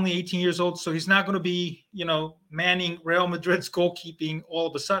 Gabe is only 18 years old, so he's not going to be, manning Real Madrid's goalkeeping all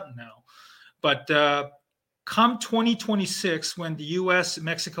of a sudden now. But come 2026, when the U.S.,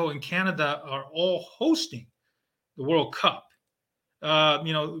 Mexico, and Canada are all hosting the World Cup,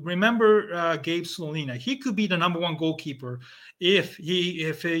 remember Gabe Slonina. He could be the number one goalkeeper if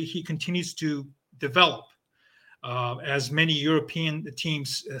he continues to develop, as many European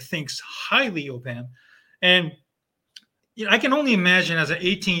teams thinks highly of him. And I can only imagine as an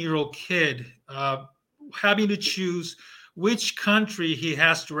 18-year-old kid having to choose which country he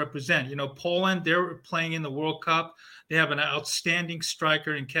has to represent. Poland, they're playing in the World Cup. They have an outstanding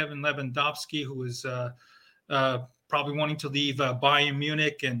striker in Kevin Lewandowski, who is probably wanting to leave Bayern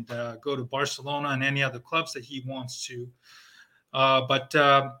Munich and go to Barcelona and any other clubs that he wants to. But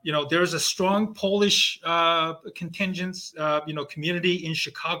there's a strong Polish contingent, community in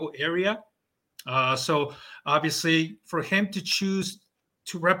Chicago area. So obviously for him to choose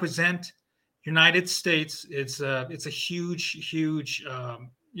to represent United States, it's a huge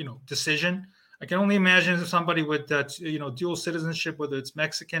decision. I can only imagine if somebody with dual citizenship, whether it's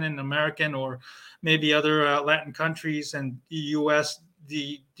Mexican and American or maybe other Latin countries and the U.S.,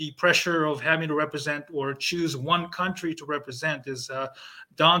 the pressure of having to represent or choose one country to represent is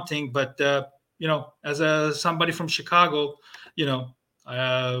daunting. But as somebody from Chicago,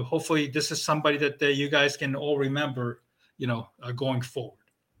 hopefully this is somebody that you guys can all remember, going forward.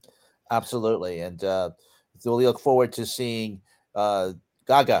 Absolutely. And so we look forward to seeing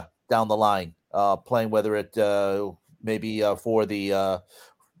Gaga down the line playing, whether it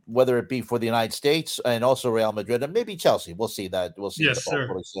whether it be for the United States and also Real Madrid and maybe Chelsea. We'll see that. We'll see that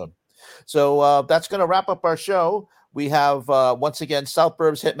hopefully soon. So that's going to wrap up our show. We have, once again, South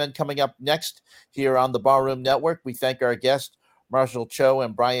Burbs Hitmen coming up next here on the Barroom Network. We thank our guests, Marshall Cho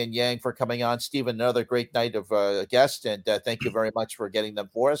and Brian Yang, for coming on. Stephen, another great night of guests, and thank you very much for getting them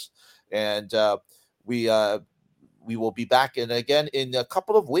for us. And we will be back again in a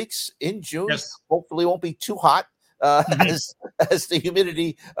couple of weeks in June. Yes. Hopefully, it won't be too hot as the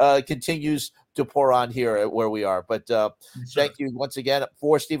humidity continues to pour on here where we are. But thank you once again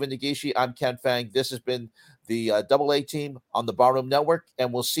for Stephen Negishi. I'm Ken Fang. This has been the AA team on the Barroom Network,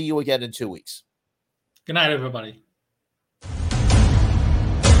 and we'll see you again in 2 weeks. Good night, everybody.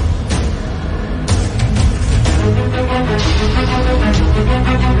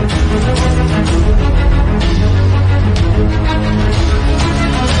 Thank you.